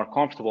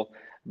comfortable.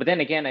 But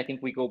then again, I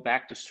think we go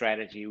back to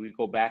strategy. We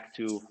go back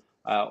to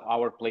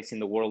our place in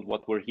the world,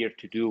 what we're here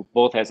to do,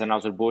 both as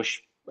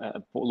Anheuser-Busch,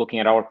 looking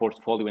at our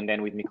portfolio, and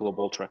then with Michelob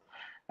Ultra.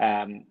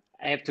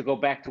 I have to go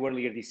back to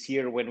earlier this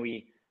year when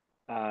we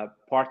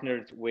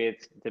partnered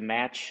with the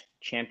Match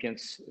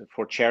Champions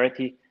for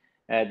Charity.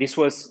 This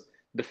was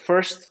the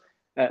first,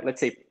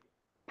 let's say,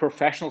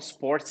 professional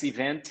sports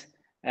event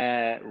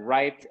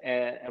right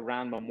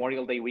around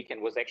Memorial Day weekend.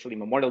 Was actually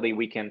Memorial Day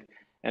weekend,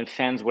 and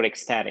fans were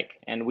ecstatic.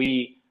 And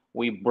we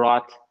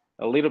brought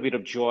a little bit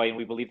of joy, and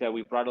we believe that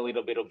we brought a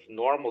little bit of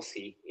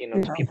normalcy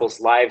into people's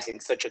lives in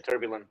such a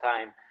turbulent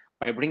time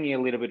by bringing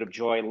a little bit of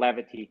joy,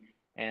 levity,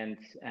 and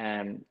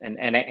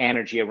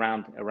energy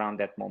around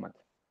that moment.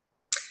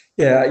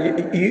 Yeah,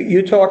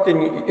 you talked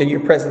in your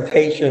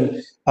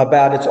presentation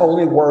about it's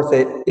only worth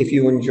it if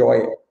you enjoy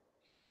it.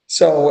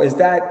 So is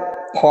that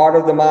part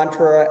of the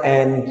mantra?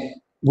 And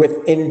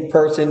with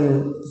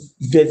in-person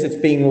visits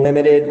being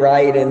limited,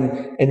 right,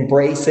 and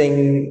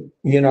embracing,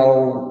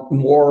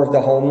 more of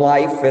the home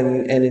life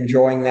and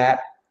enjoying that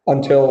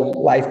until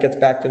life gets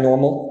back to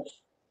normal?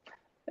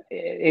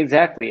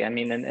 Exactly. I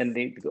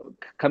mean,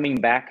 coming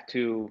back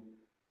to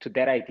to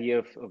that idea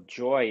of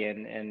joy,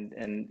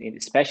 and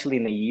especially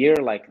in a year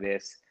like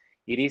this,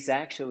 it is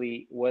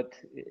actually what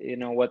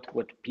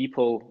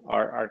people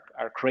are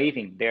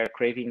craving. They're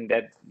craving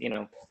that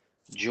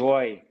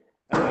joy,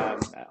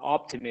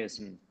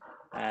 optimism,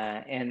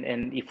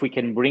 and if we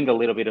can bring a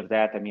little bit of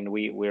that, I mean,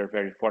 we're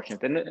very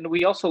fortunate, and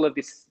we also love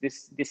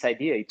this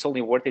idea. It's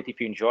only worth it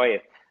if you enjoy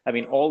it. I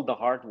mean, all the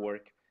hard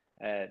work,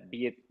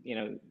 be it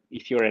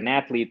if you're an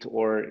athlete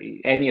or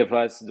any of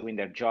us doing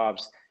their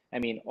jobs. I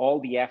mean, all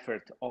the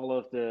effort, all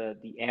of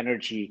the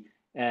energy.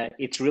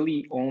 It's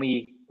really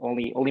only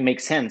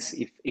makes sense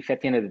if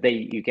at the end of the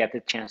day you get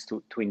the chance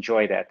to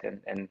enjoy that,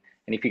 and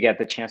if you get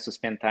the chance to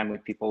spend time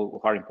with people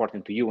who are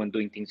important to you and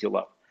doing things you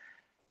love.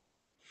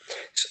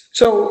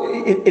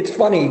 So it's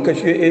funny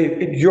because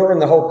during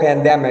the whole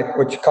pandemic,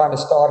 which kind of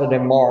started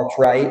in March,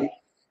 right?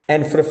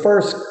 And for the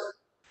first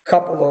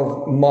couple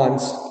of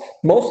months,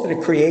 most of the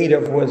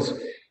creative was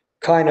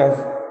kind of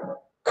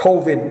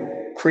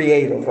COVID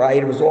creative,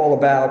 right? It was all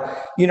about,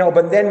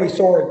 but then we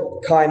saw it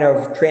kind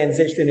of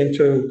transition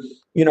into,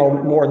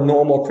 more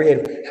normal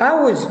creative.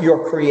 How is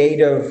your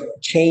creative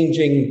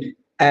changing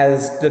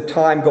as the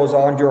time goes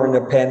on during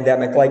the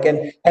pandemic? Like,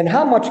 and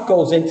how much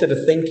goes into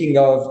the thinking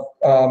of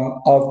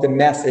the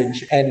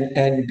message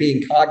and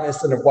being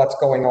cognizant of what's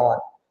going on?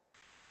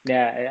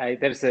 Yeah,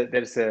 there's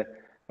a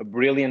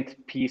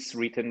brilliant piece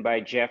written by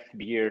Jeff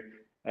Beer,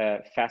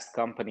 Fast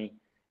Company,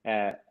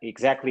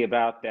 exactly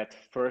about that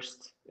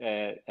first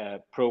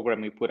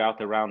program we put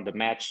out around the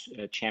match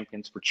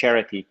champions for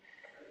charity,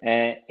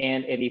 and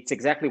it's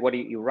exactly what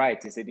you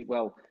write. Is that,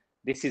 well,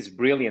 this is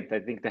brilliant. I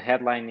think the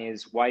headline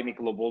is why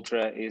Michelob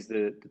Ultra is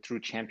the true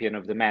champion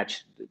of the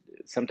match,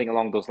 something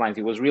along those lines.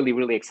 He was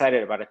really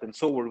excited about it, and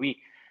so were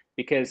we,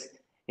 because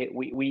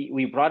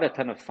we brought a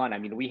ton of fun. I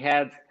mean, we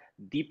had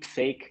deep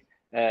fake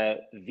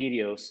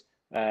videos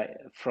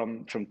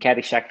from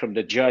Caddyshack, from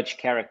the judge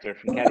character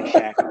from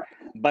Caddyshack,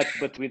 but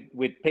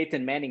with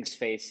Peyton Manning's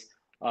face,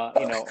 on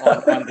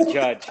the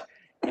judge,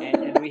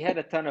 and we had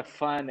a ton of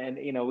fun, and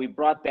we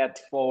brought that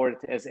forward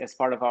as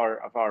part of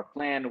our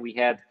plan. We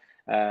had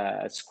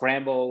a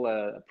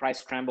prize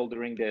scramble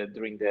during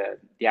the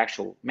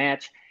actual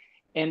match,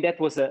 and that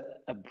was a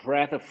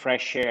breath of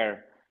fresh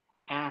air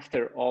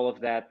after all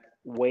of that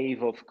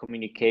wave of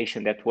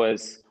communication that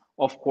was,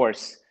 of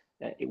course,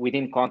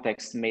 within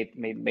context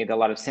made a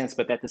lot of sense,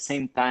 but at the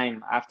same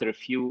time, after a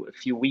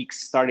few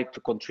weeks, started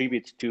to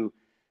contribute to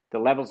the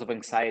levels of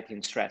anxiety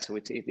and stress. So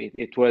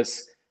it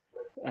was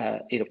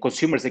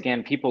consumers,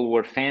 again, people who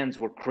were fans,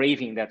 were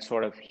craving that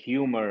sort of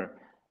humor,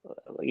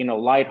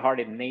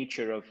 lighthearted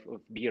nature of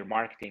beer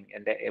marketing,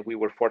 and we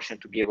were fortunate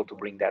to be able to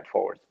bring that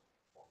forward.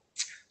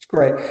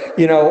 Great.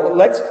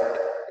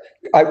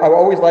 I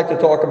always like to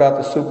talk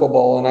about the Super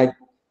Bowl,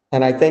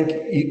 and I think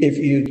if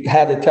you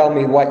had to tell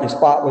me what your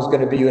spot was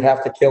going to be, you'd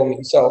have to kill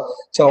me. So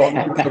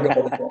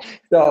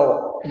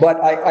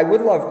but I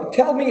would love,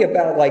 tell me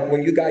about, like,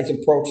 when you guys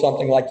approach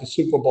something like the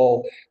Super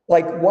Bowl,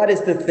 like, what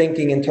is the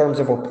thinking in terms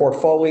of a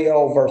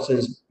portfolio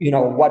versus,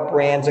 what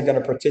brands are going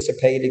to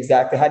participate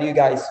exactly? How do you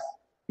guys,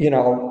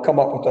 come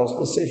up with those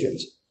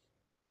decisions?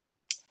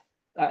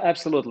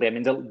 Absolutely. I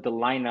mean, the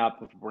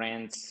lineup of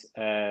brands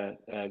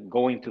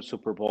going to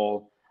Super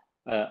Bowl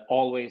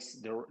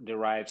always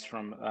derives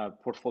from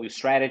portfolio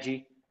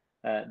strategy,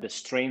 the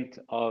strength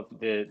of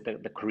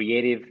the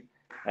creative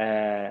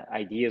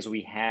ideas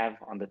we have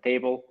on the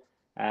table,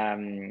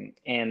 and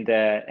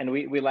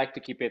we like to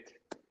keep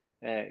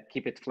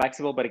it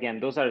flexible. But again,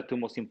 those are the two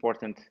most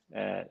important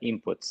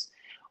inputs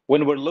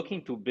when we're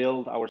looking to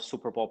build our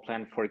Super Bowl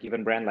plan for a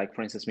given brand. Like,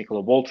 for instance,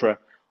 Michelob Ultra,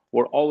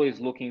 we're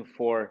always looking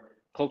for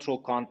cultural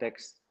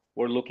context.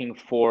 We're looking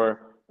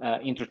for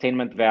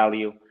entertainment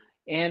value.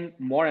 And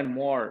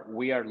more,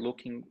 we are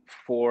looking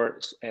for,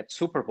 at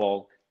Super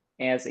Bowl,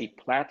 as a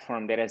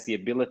platform that has the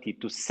ability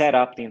to set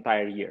up the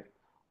entire year.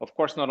 Of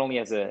course, not only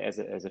as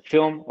a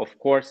film. Of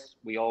course,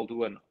 we all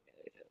do a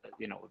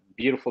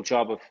beautiful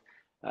job of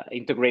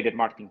integrated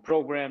marketing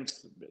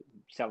programs,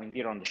 selling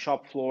beer on the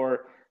shop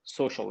floor,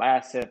 social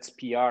assets,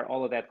 PR,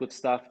 all of that good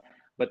stuff.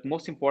 But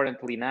most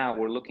importantly, now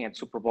we're looking at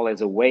Super Bowl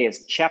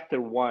as chapter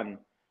one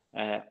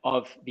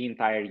of the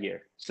entire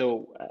year.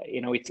 So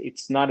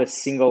it's not a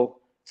single.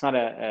 It's not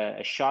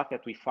a shot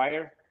that we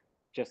fire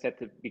just at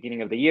the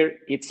beginning of the year.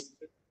 It's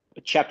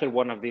chapter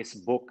one of this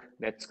book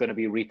that's going to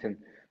be written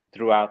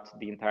throughout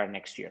the entire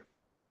next year.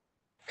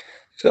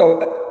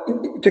 So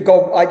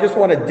I just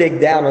want to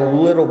dig down a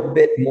little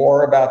bit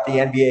more about the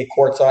NBA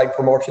courtside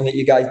promotion that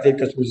you guys did,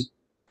 because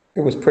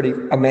it was pretty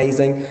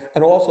amazing,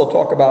 and also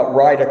talk about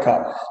Ryder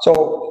Cup.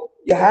 So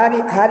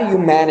how do you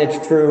manage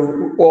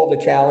through all the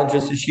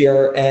challenges this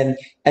year? And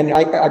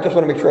I just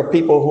want to make sure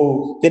people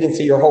who didn't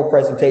see your whole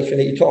presentation,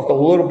 that you talk a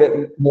little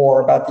bit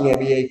more about the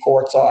NBA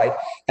courtside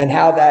and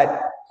how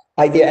that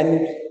idea,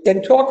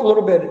 and talk a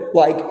little bit,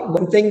 like,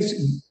 when things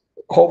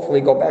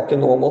hopefully go back to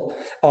normal,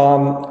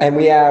 and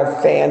we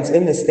have fans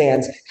in the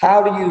stands,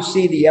 how do you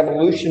see the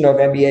evolution of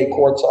NBA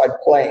courtside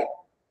playing?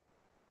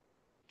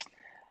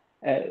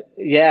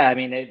 Yeah, I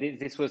mean,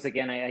 this was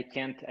again, I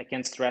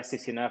can't stress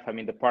this enough. I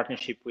mean, the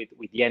partnership with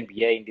the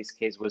NBA in this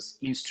case was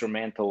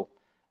instrumental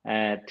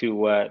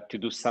to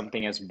do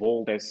something as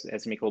bold as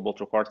Michelob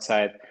Ultra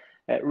Courtside.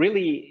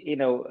 Really,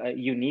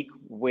 unique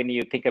when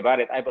you think about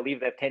it. I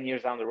believe that 10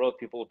 years down the road,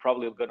 people are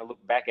probably going to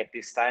look back at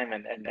this time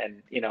and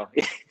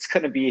it's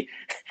going to be,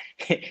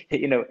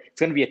 it's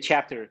going to be a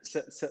chapter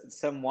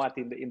somewhat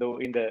in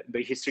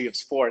the history of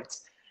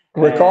sports.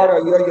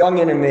 Ricardo, you're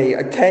younger than me.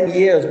 10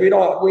 years, we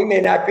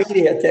may not be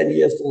here 10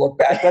 years to look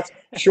back. Let's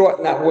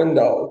shorten that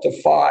window to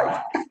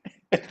 5.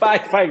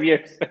 5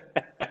 years.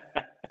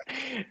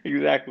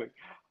 Exactly.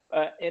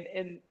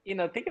 And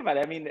think about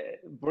it. I mean,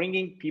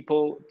 bringing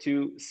people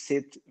to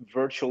sit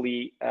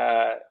virtually,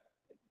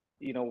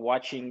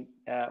 watching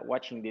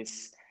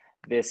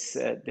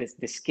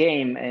this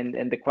game,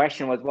 and the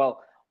question was,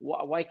 well,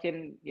 why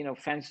can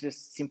fans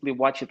just simply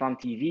watch it on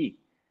TV?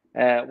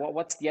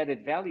 What's the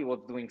added value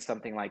of doing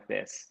something like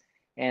this?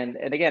 And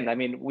again, I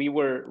mean, we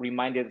were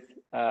reminded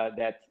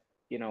that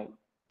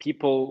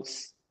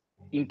people's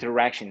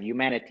interaction,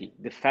 humanity,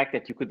 the fact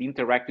that you could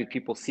interact with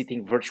people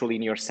sitting virtually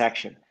in your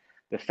section,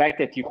 the fact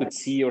that you could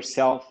see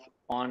yourself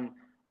on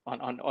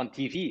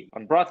TV,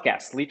 on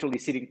broadcast, literally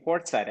sitting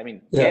courtside. I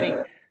mean,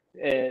 getting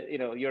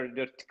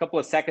your couple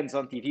of seconds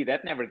on TV,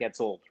 that never gets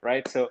old,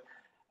 right? So,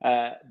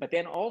 but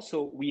then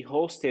also we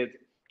hosted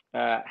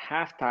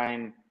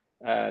halftime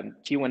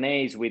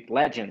Q&As with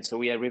legends. So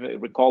we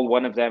recall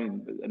one of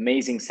them,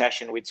 amazing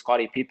session with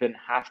Scottie Pippen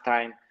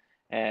halftime,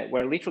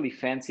 where literally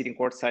fans sitting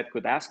courtside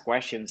could ask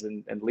questions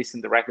and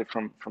listen directly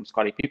from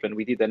Scottie Pippen.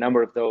 We did a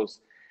number of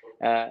those.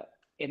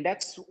 And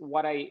that's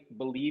what I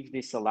believe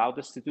this allowed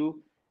us to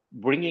do,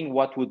 bringing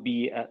what would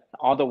be an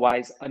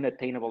otherwise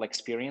unattainable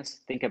experience.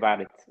 Think about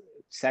it,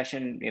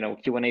 session,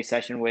 Q&A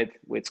session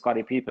with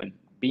Scottie Pippen,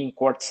 being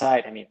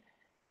courtside. I mean,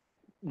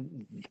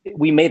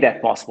 we made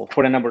that possible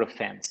for a number of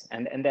fans,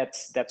 and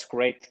that's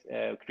great.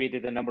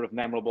 Created a number of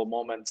memorable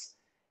moments,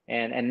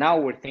 and now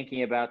we're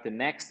thinking about the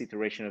next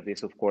iteration of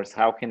this. Of course,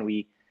 how can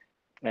we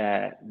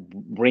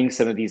bring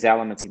some of these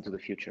elements into the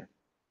future?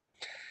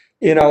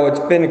 It's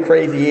been a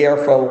crazy year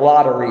for a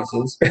lot of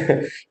reasons.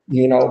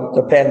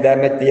 The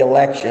pandemic, the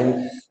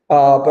election,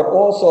 but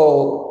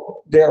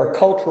also there are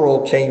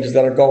cultural changes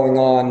that are going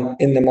on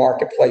in the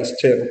marketplace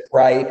too,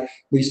 right?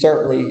 We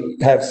certainly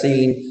have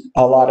seen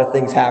a lot of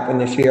things happen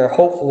this year,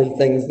 hopefully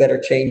things that are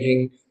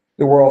changing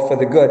the world for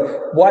the good.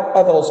 What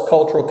are those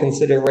cultural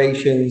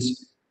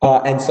considerations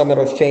and some of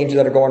those changes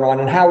that are going on,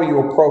 and how are you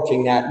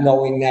approaching that,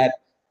 knowing that,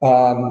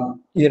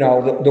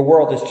 the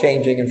world is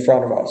changing in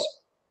front of us?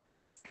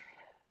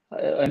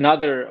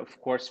 Another, of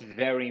course,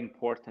 very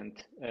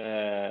important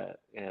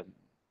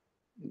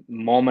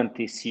moment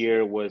this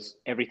year was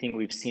everything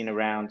we've seen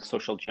around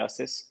social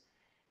justice.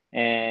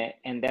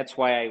 And that's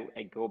why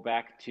I go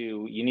back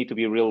to, you need to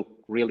be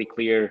really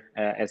clear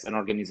as an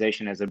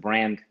organization, as a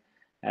brand,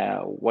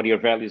 what your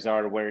values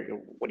are,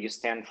 what you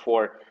stand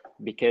for,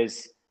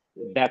 because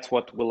that's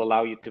what will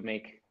allow you to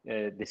make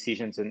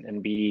decisions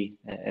and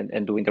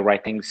doing the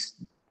right things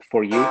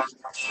for you.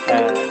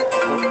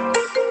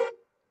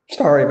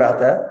 Sorry about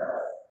that.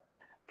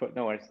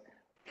 No worries.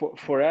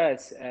 For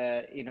us,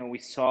 we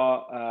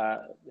saw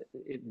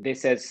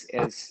this as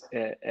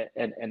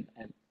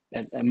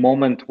a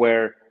moment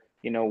where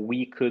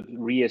we could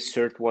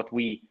reassert what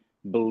we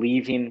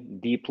believe in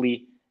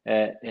deeply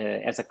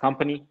as a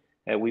company.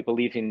 We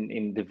believe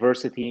in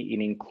diversity,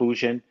 in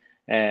inclusion.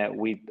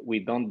 We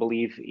don't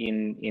believe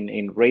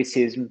in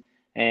racism,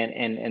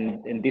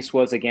 and this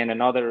was again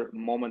another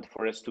moment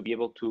for us to be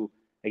able to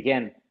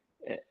again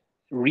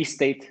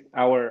restate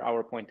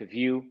our point of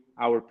view,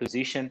 our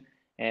position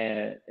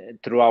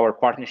through our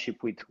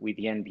partnership with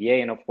the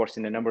NBA, and of course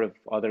in a number of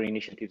other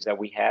initiatives that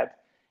we had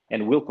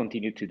and will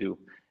continue to do.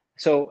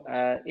 So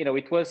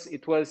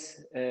it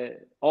was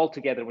all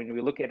together when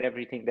we look at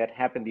everything that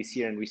happened this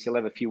year, and we still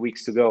have a few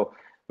weeks to go.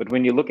 But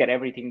when you look at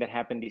everything that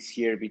happened this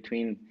year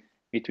between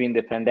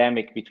the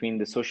pandemic, between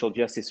the social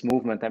justice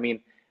movement, I mean,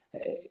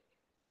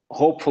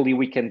 hopefully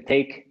we can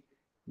take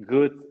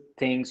good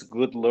things,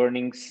 good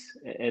learnings,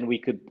 and we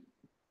could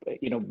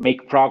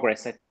make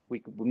progress.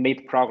 We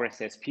made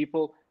progress as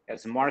people,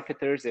 as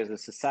marketers, as a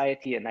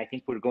society, and I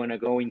think we're going to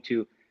go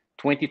into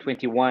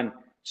 2021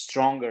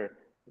 stronger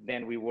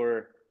than we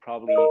were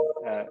probably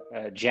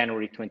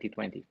January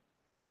 2020.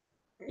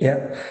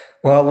 Yeah.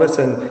 Well,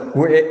 listen,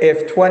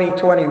 if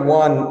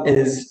 2021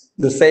 is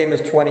the same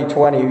as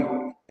 2020,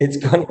 it's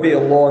going to be a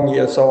long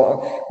year.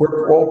 So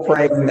we're all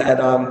praying that,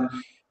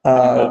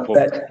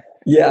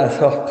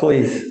 so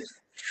please.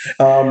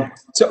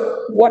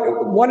 So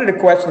one of the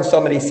questions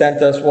somebody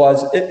sent us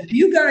was, do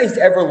you guys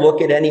ever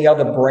look at any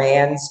other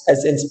brands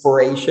as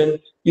inspiration?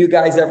 You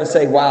guys ever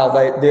say, wow,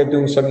 they're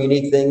doing some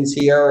unique things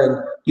here?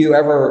 And do you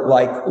ever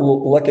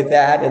look at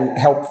that and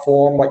help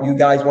form what you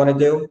guys want to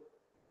do?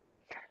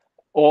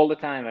 All the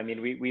time. I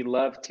mean, we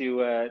love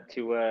to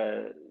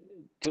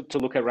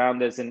look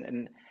around us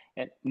and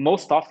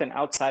most often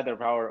outside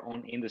of our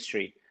own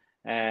industry.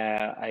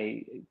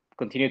 I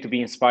continue to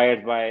be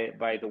inspired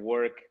by the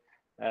work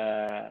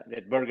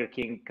that Burger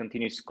King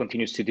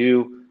continues to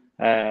do.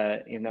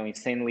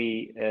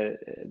 Insanely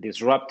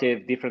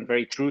disruptive, different,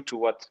 very true to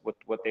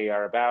what they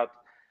are about.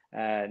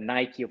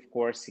 Nike, of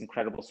course,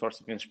 incredible source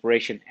of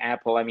inspiration.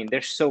 Apple, I mean,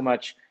 there's so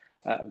much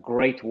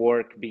great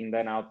work being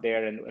done out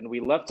there, and we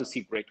love to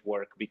see great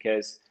work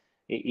because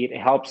it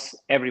helps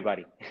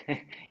everybody.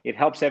 It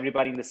helps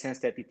everybody in the sense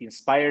that it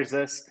inspires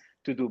us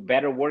to do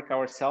better work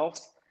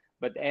ourselves,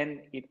 but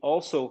then it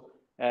also,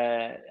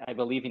 I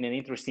believe, in an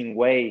interesting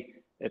way,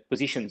 it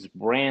positions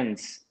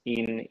brands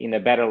in a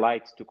better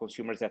light to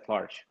consumers at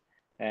large,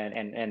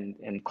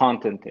 and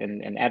content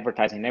and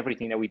advertising,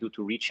 everything that we do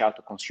to reach out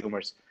to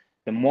consumers.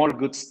 The more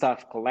good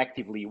stuff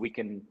collectively we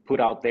can put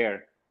out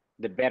there,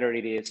 the better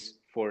it is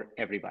for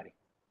everybody.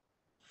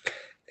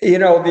 You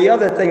know, the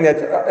other thing that,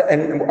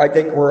 and I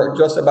think we're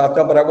just about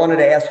done, but I wanted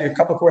to ask you a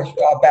couple of questions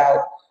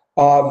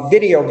about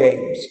video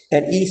games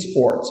and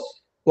esports.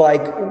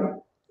 Like,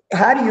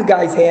 how do you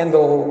guys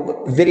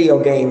handle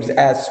video games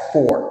as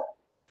sport?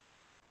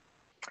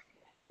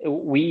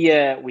 We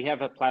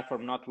have a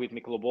platform, not with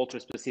Michelob Ultra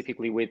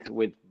specifically, with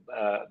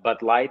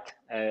Bud Light,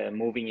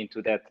 moving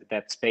into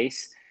that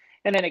space.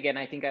 And then again,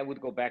 I think I would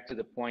go back to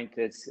the point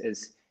as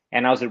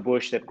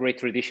Anheuser-Busch, that great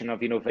tradition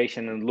of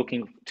innovation and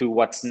looking to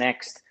what's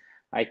next.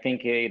 I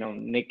think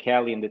Nick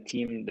Kelly and the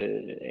team,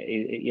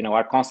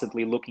 are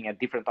constantly looking at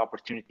different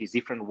opportunities,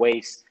 different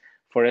ways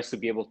for us to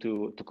be able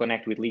to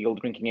connect with legal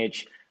drinking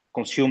age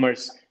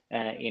consumers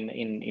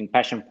in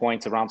passion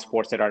points around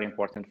sports that are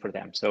important for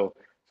them. So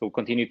we'll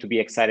continue to be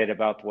excited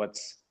about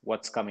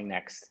what's coming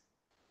next.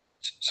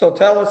 So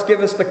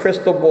give us the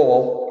crystal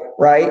ball,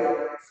 right?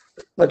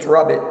 Let's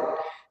rub it.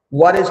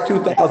 What is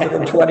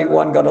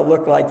 2021 going to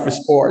look like for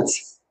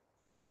sports?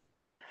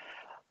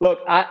 Look,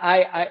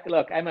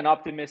 I'm an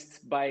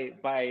optimist by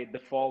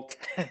default.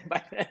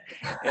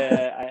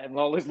 I'm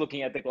always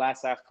looking at the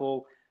glass half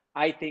full.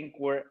 I think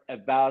we're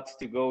about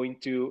to go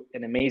into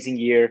an amazing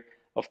year.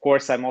 Of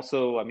course, I'm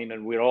also,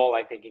 and we're all,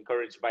 I think,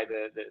 encouraged by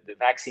the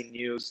vaccine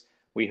news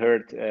we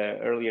heard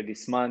earlier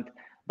this month.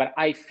 But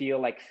I feel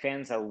like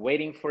fans are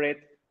waiting for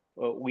it.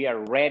 We are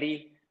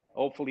ready.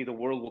 Hopefully the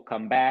world will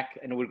come back,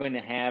 and we're going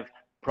to have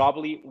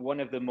probably one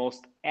of the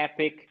most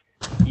epic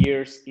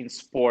years in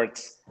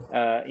sports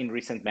in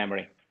recent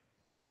memory.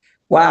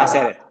 Wow. I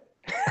said it.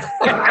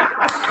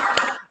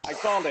 I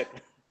called it.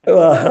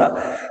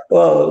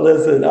 Well,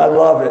 listen, I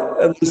love it.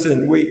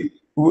 Listen, we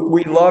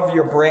love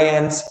your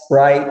brands,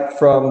 right?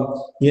 From,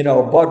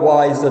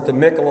 Budweiser to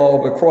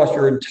Michelob, across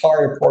your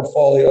entire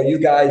portfolio. You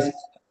guys,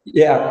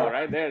 yeah. Oh,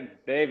 right there,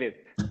 David.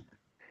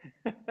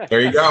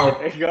 There you go.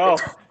 There you go.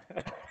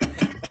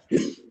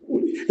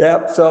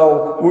 Yeah,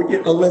 so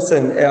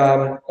listen,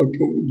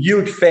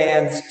 huge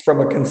fans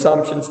from a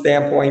consumption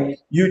standpoint,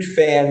 huge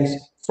fans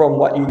from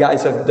what you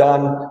guys have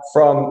done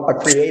from a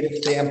creative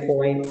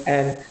standpoint,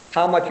 and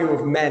how much you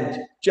have meant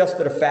just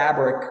to the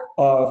fabric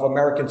of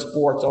American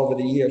sports over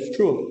the years,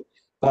 truly.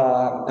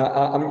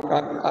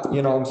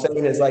 I'm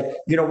saying is like,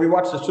 we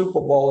watch the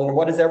Super Bowl, and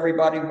what does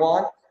everybody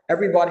want?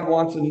 Everybody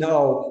wants to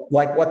know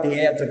like what the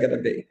ads are going to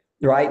be,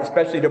 right?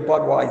 Especially the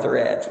Budweiser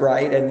ads,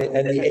 right? And the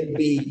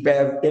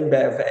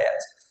InBev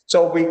ads.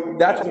 So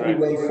that's what we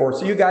wait for.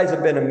 So you guys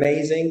have been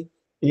amazing.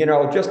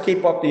 Just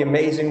keep up the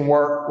amazing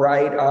work,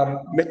 right?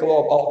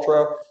 Michelob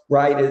Ultra,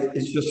 right,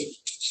 is just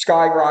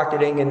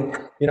skyrocketing, and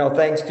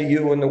thanks to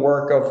you and the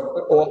work of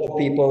all the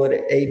people at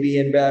AB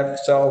InBev.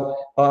 So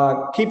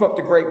keep up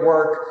the great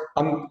work.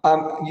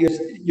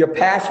 Your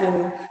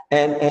passion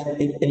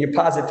and your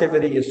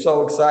positivity is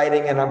so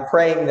exciting, and I'm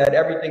praying that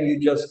everything you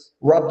just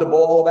rubbed the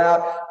ball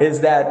about is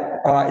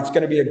that it's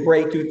going to be a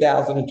great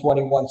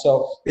 2021.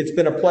 So it's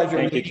been a pleasure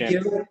meeting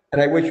you,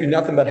 and I wish you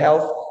nothing but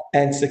health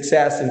and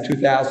success in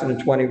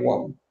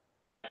 2021.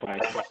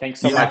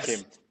 Thanks so much,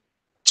 Jim.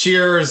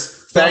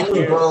 Cheers. Thank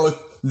you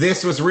both.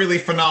 This was really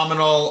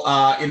phenomenal.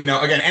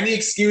 Again, any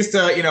excuse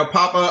to,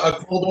 pop a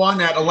cold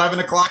one at 11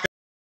 o'clock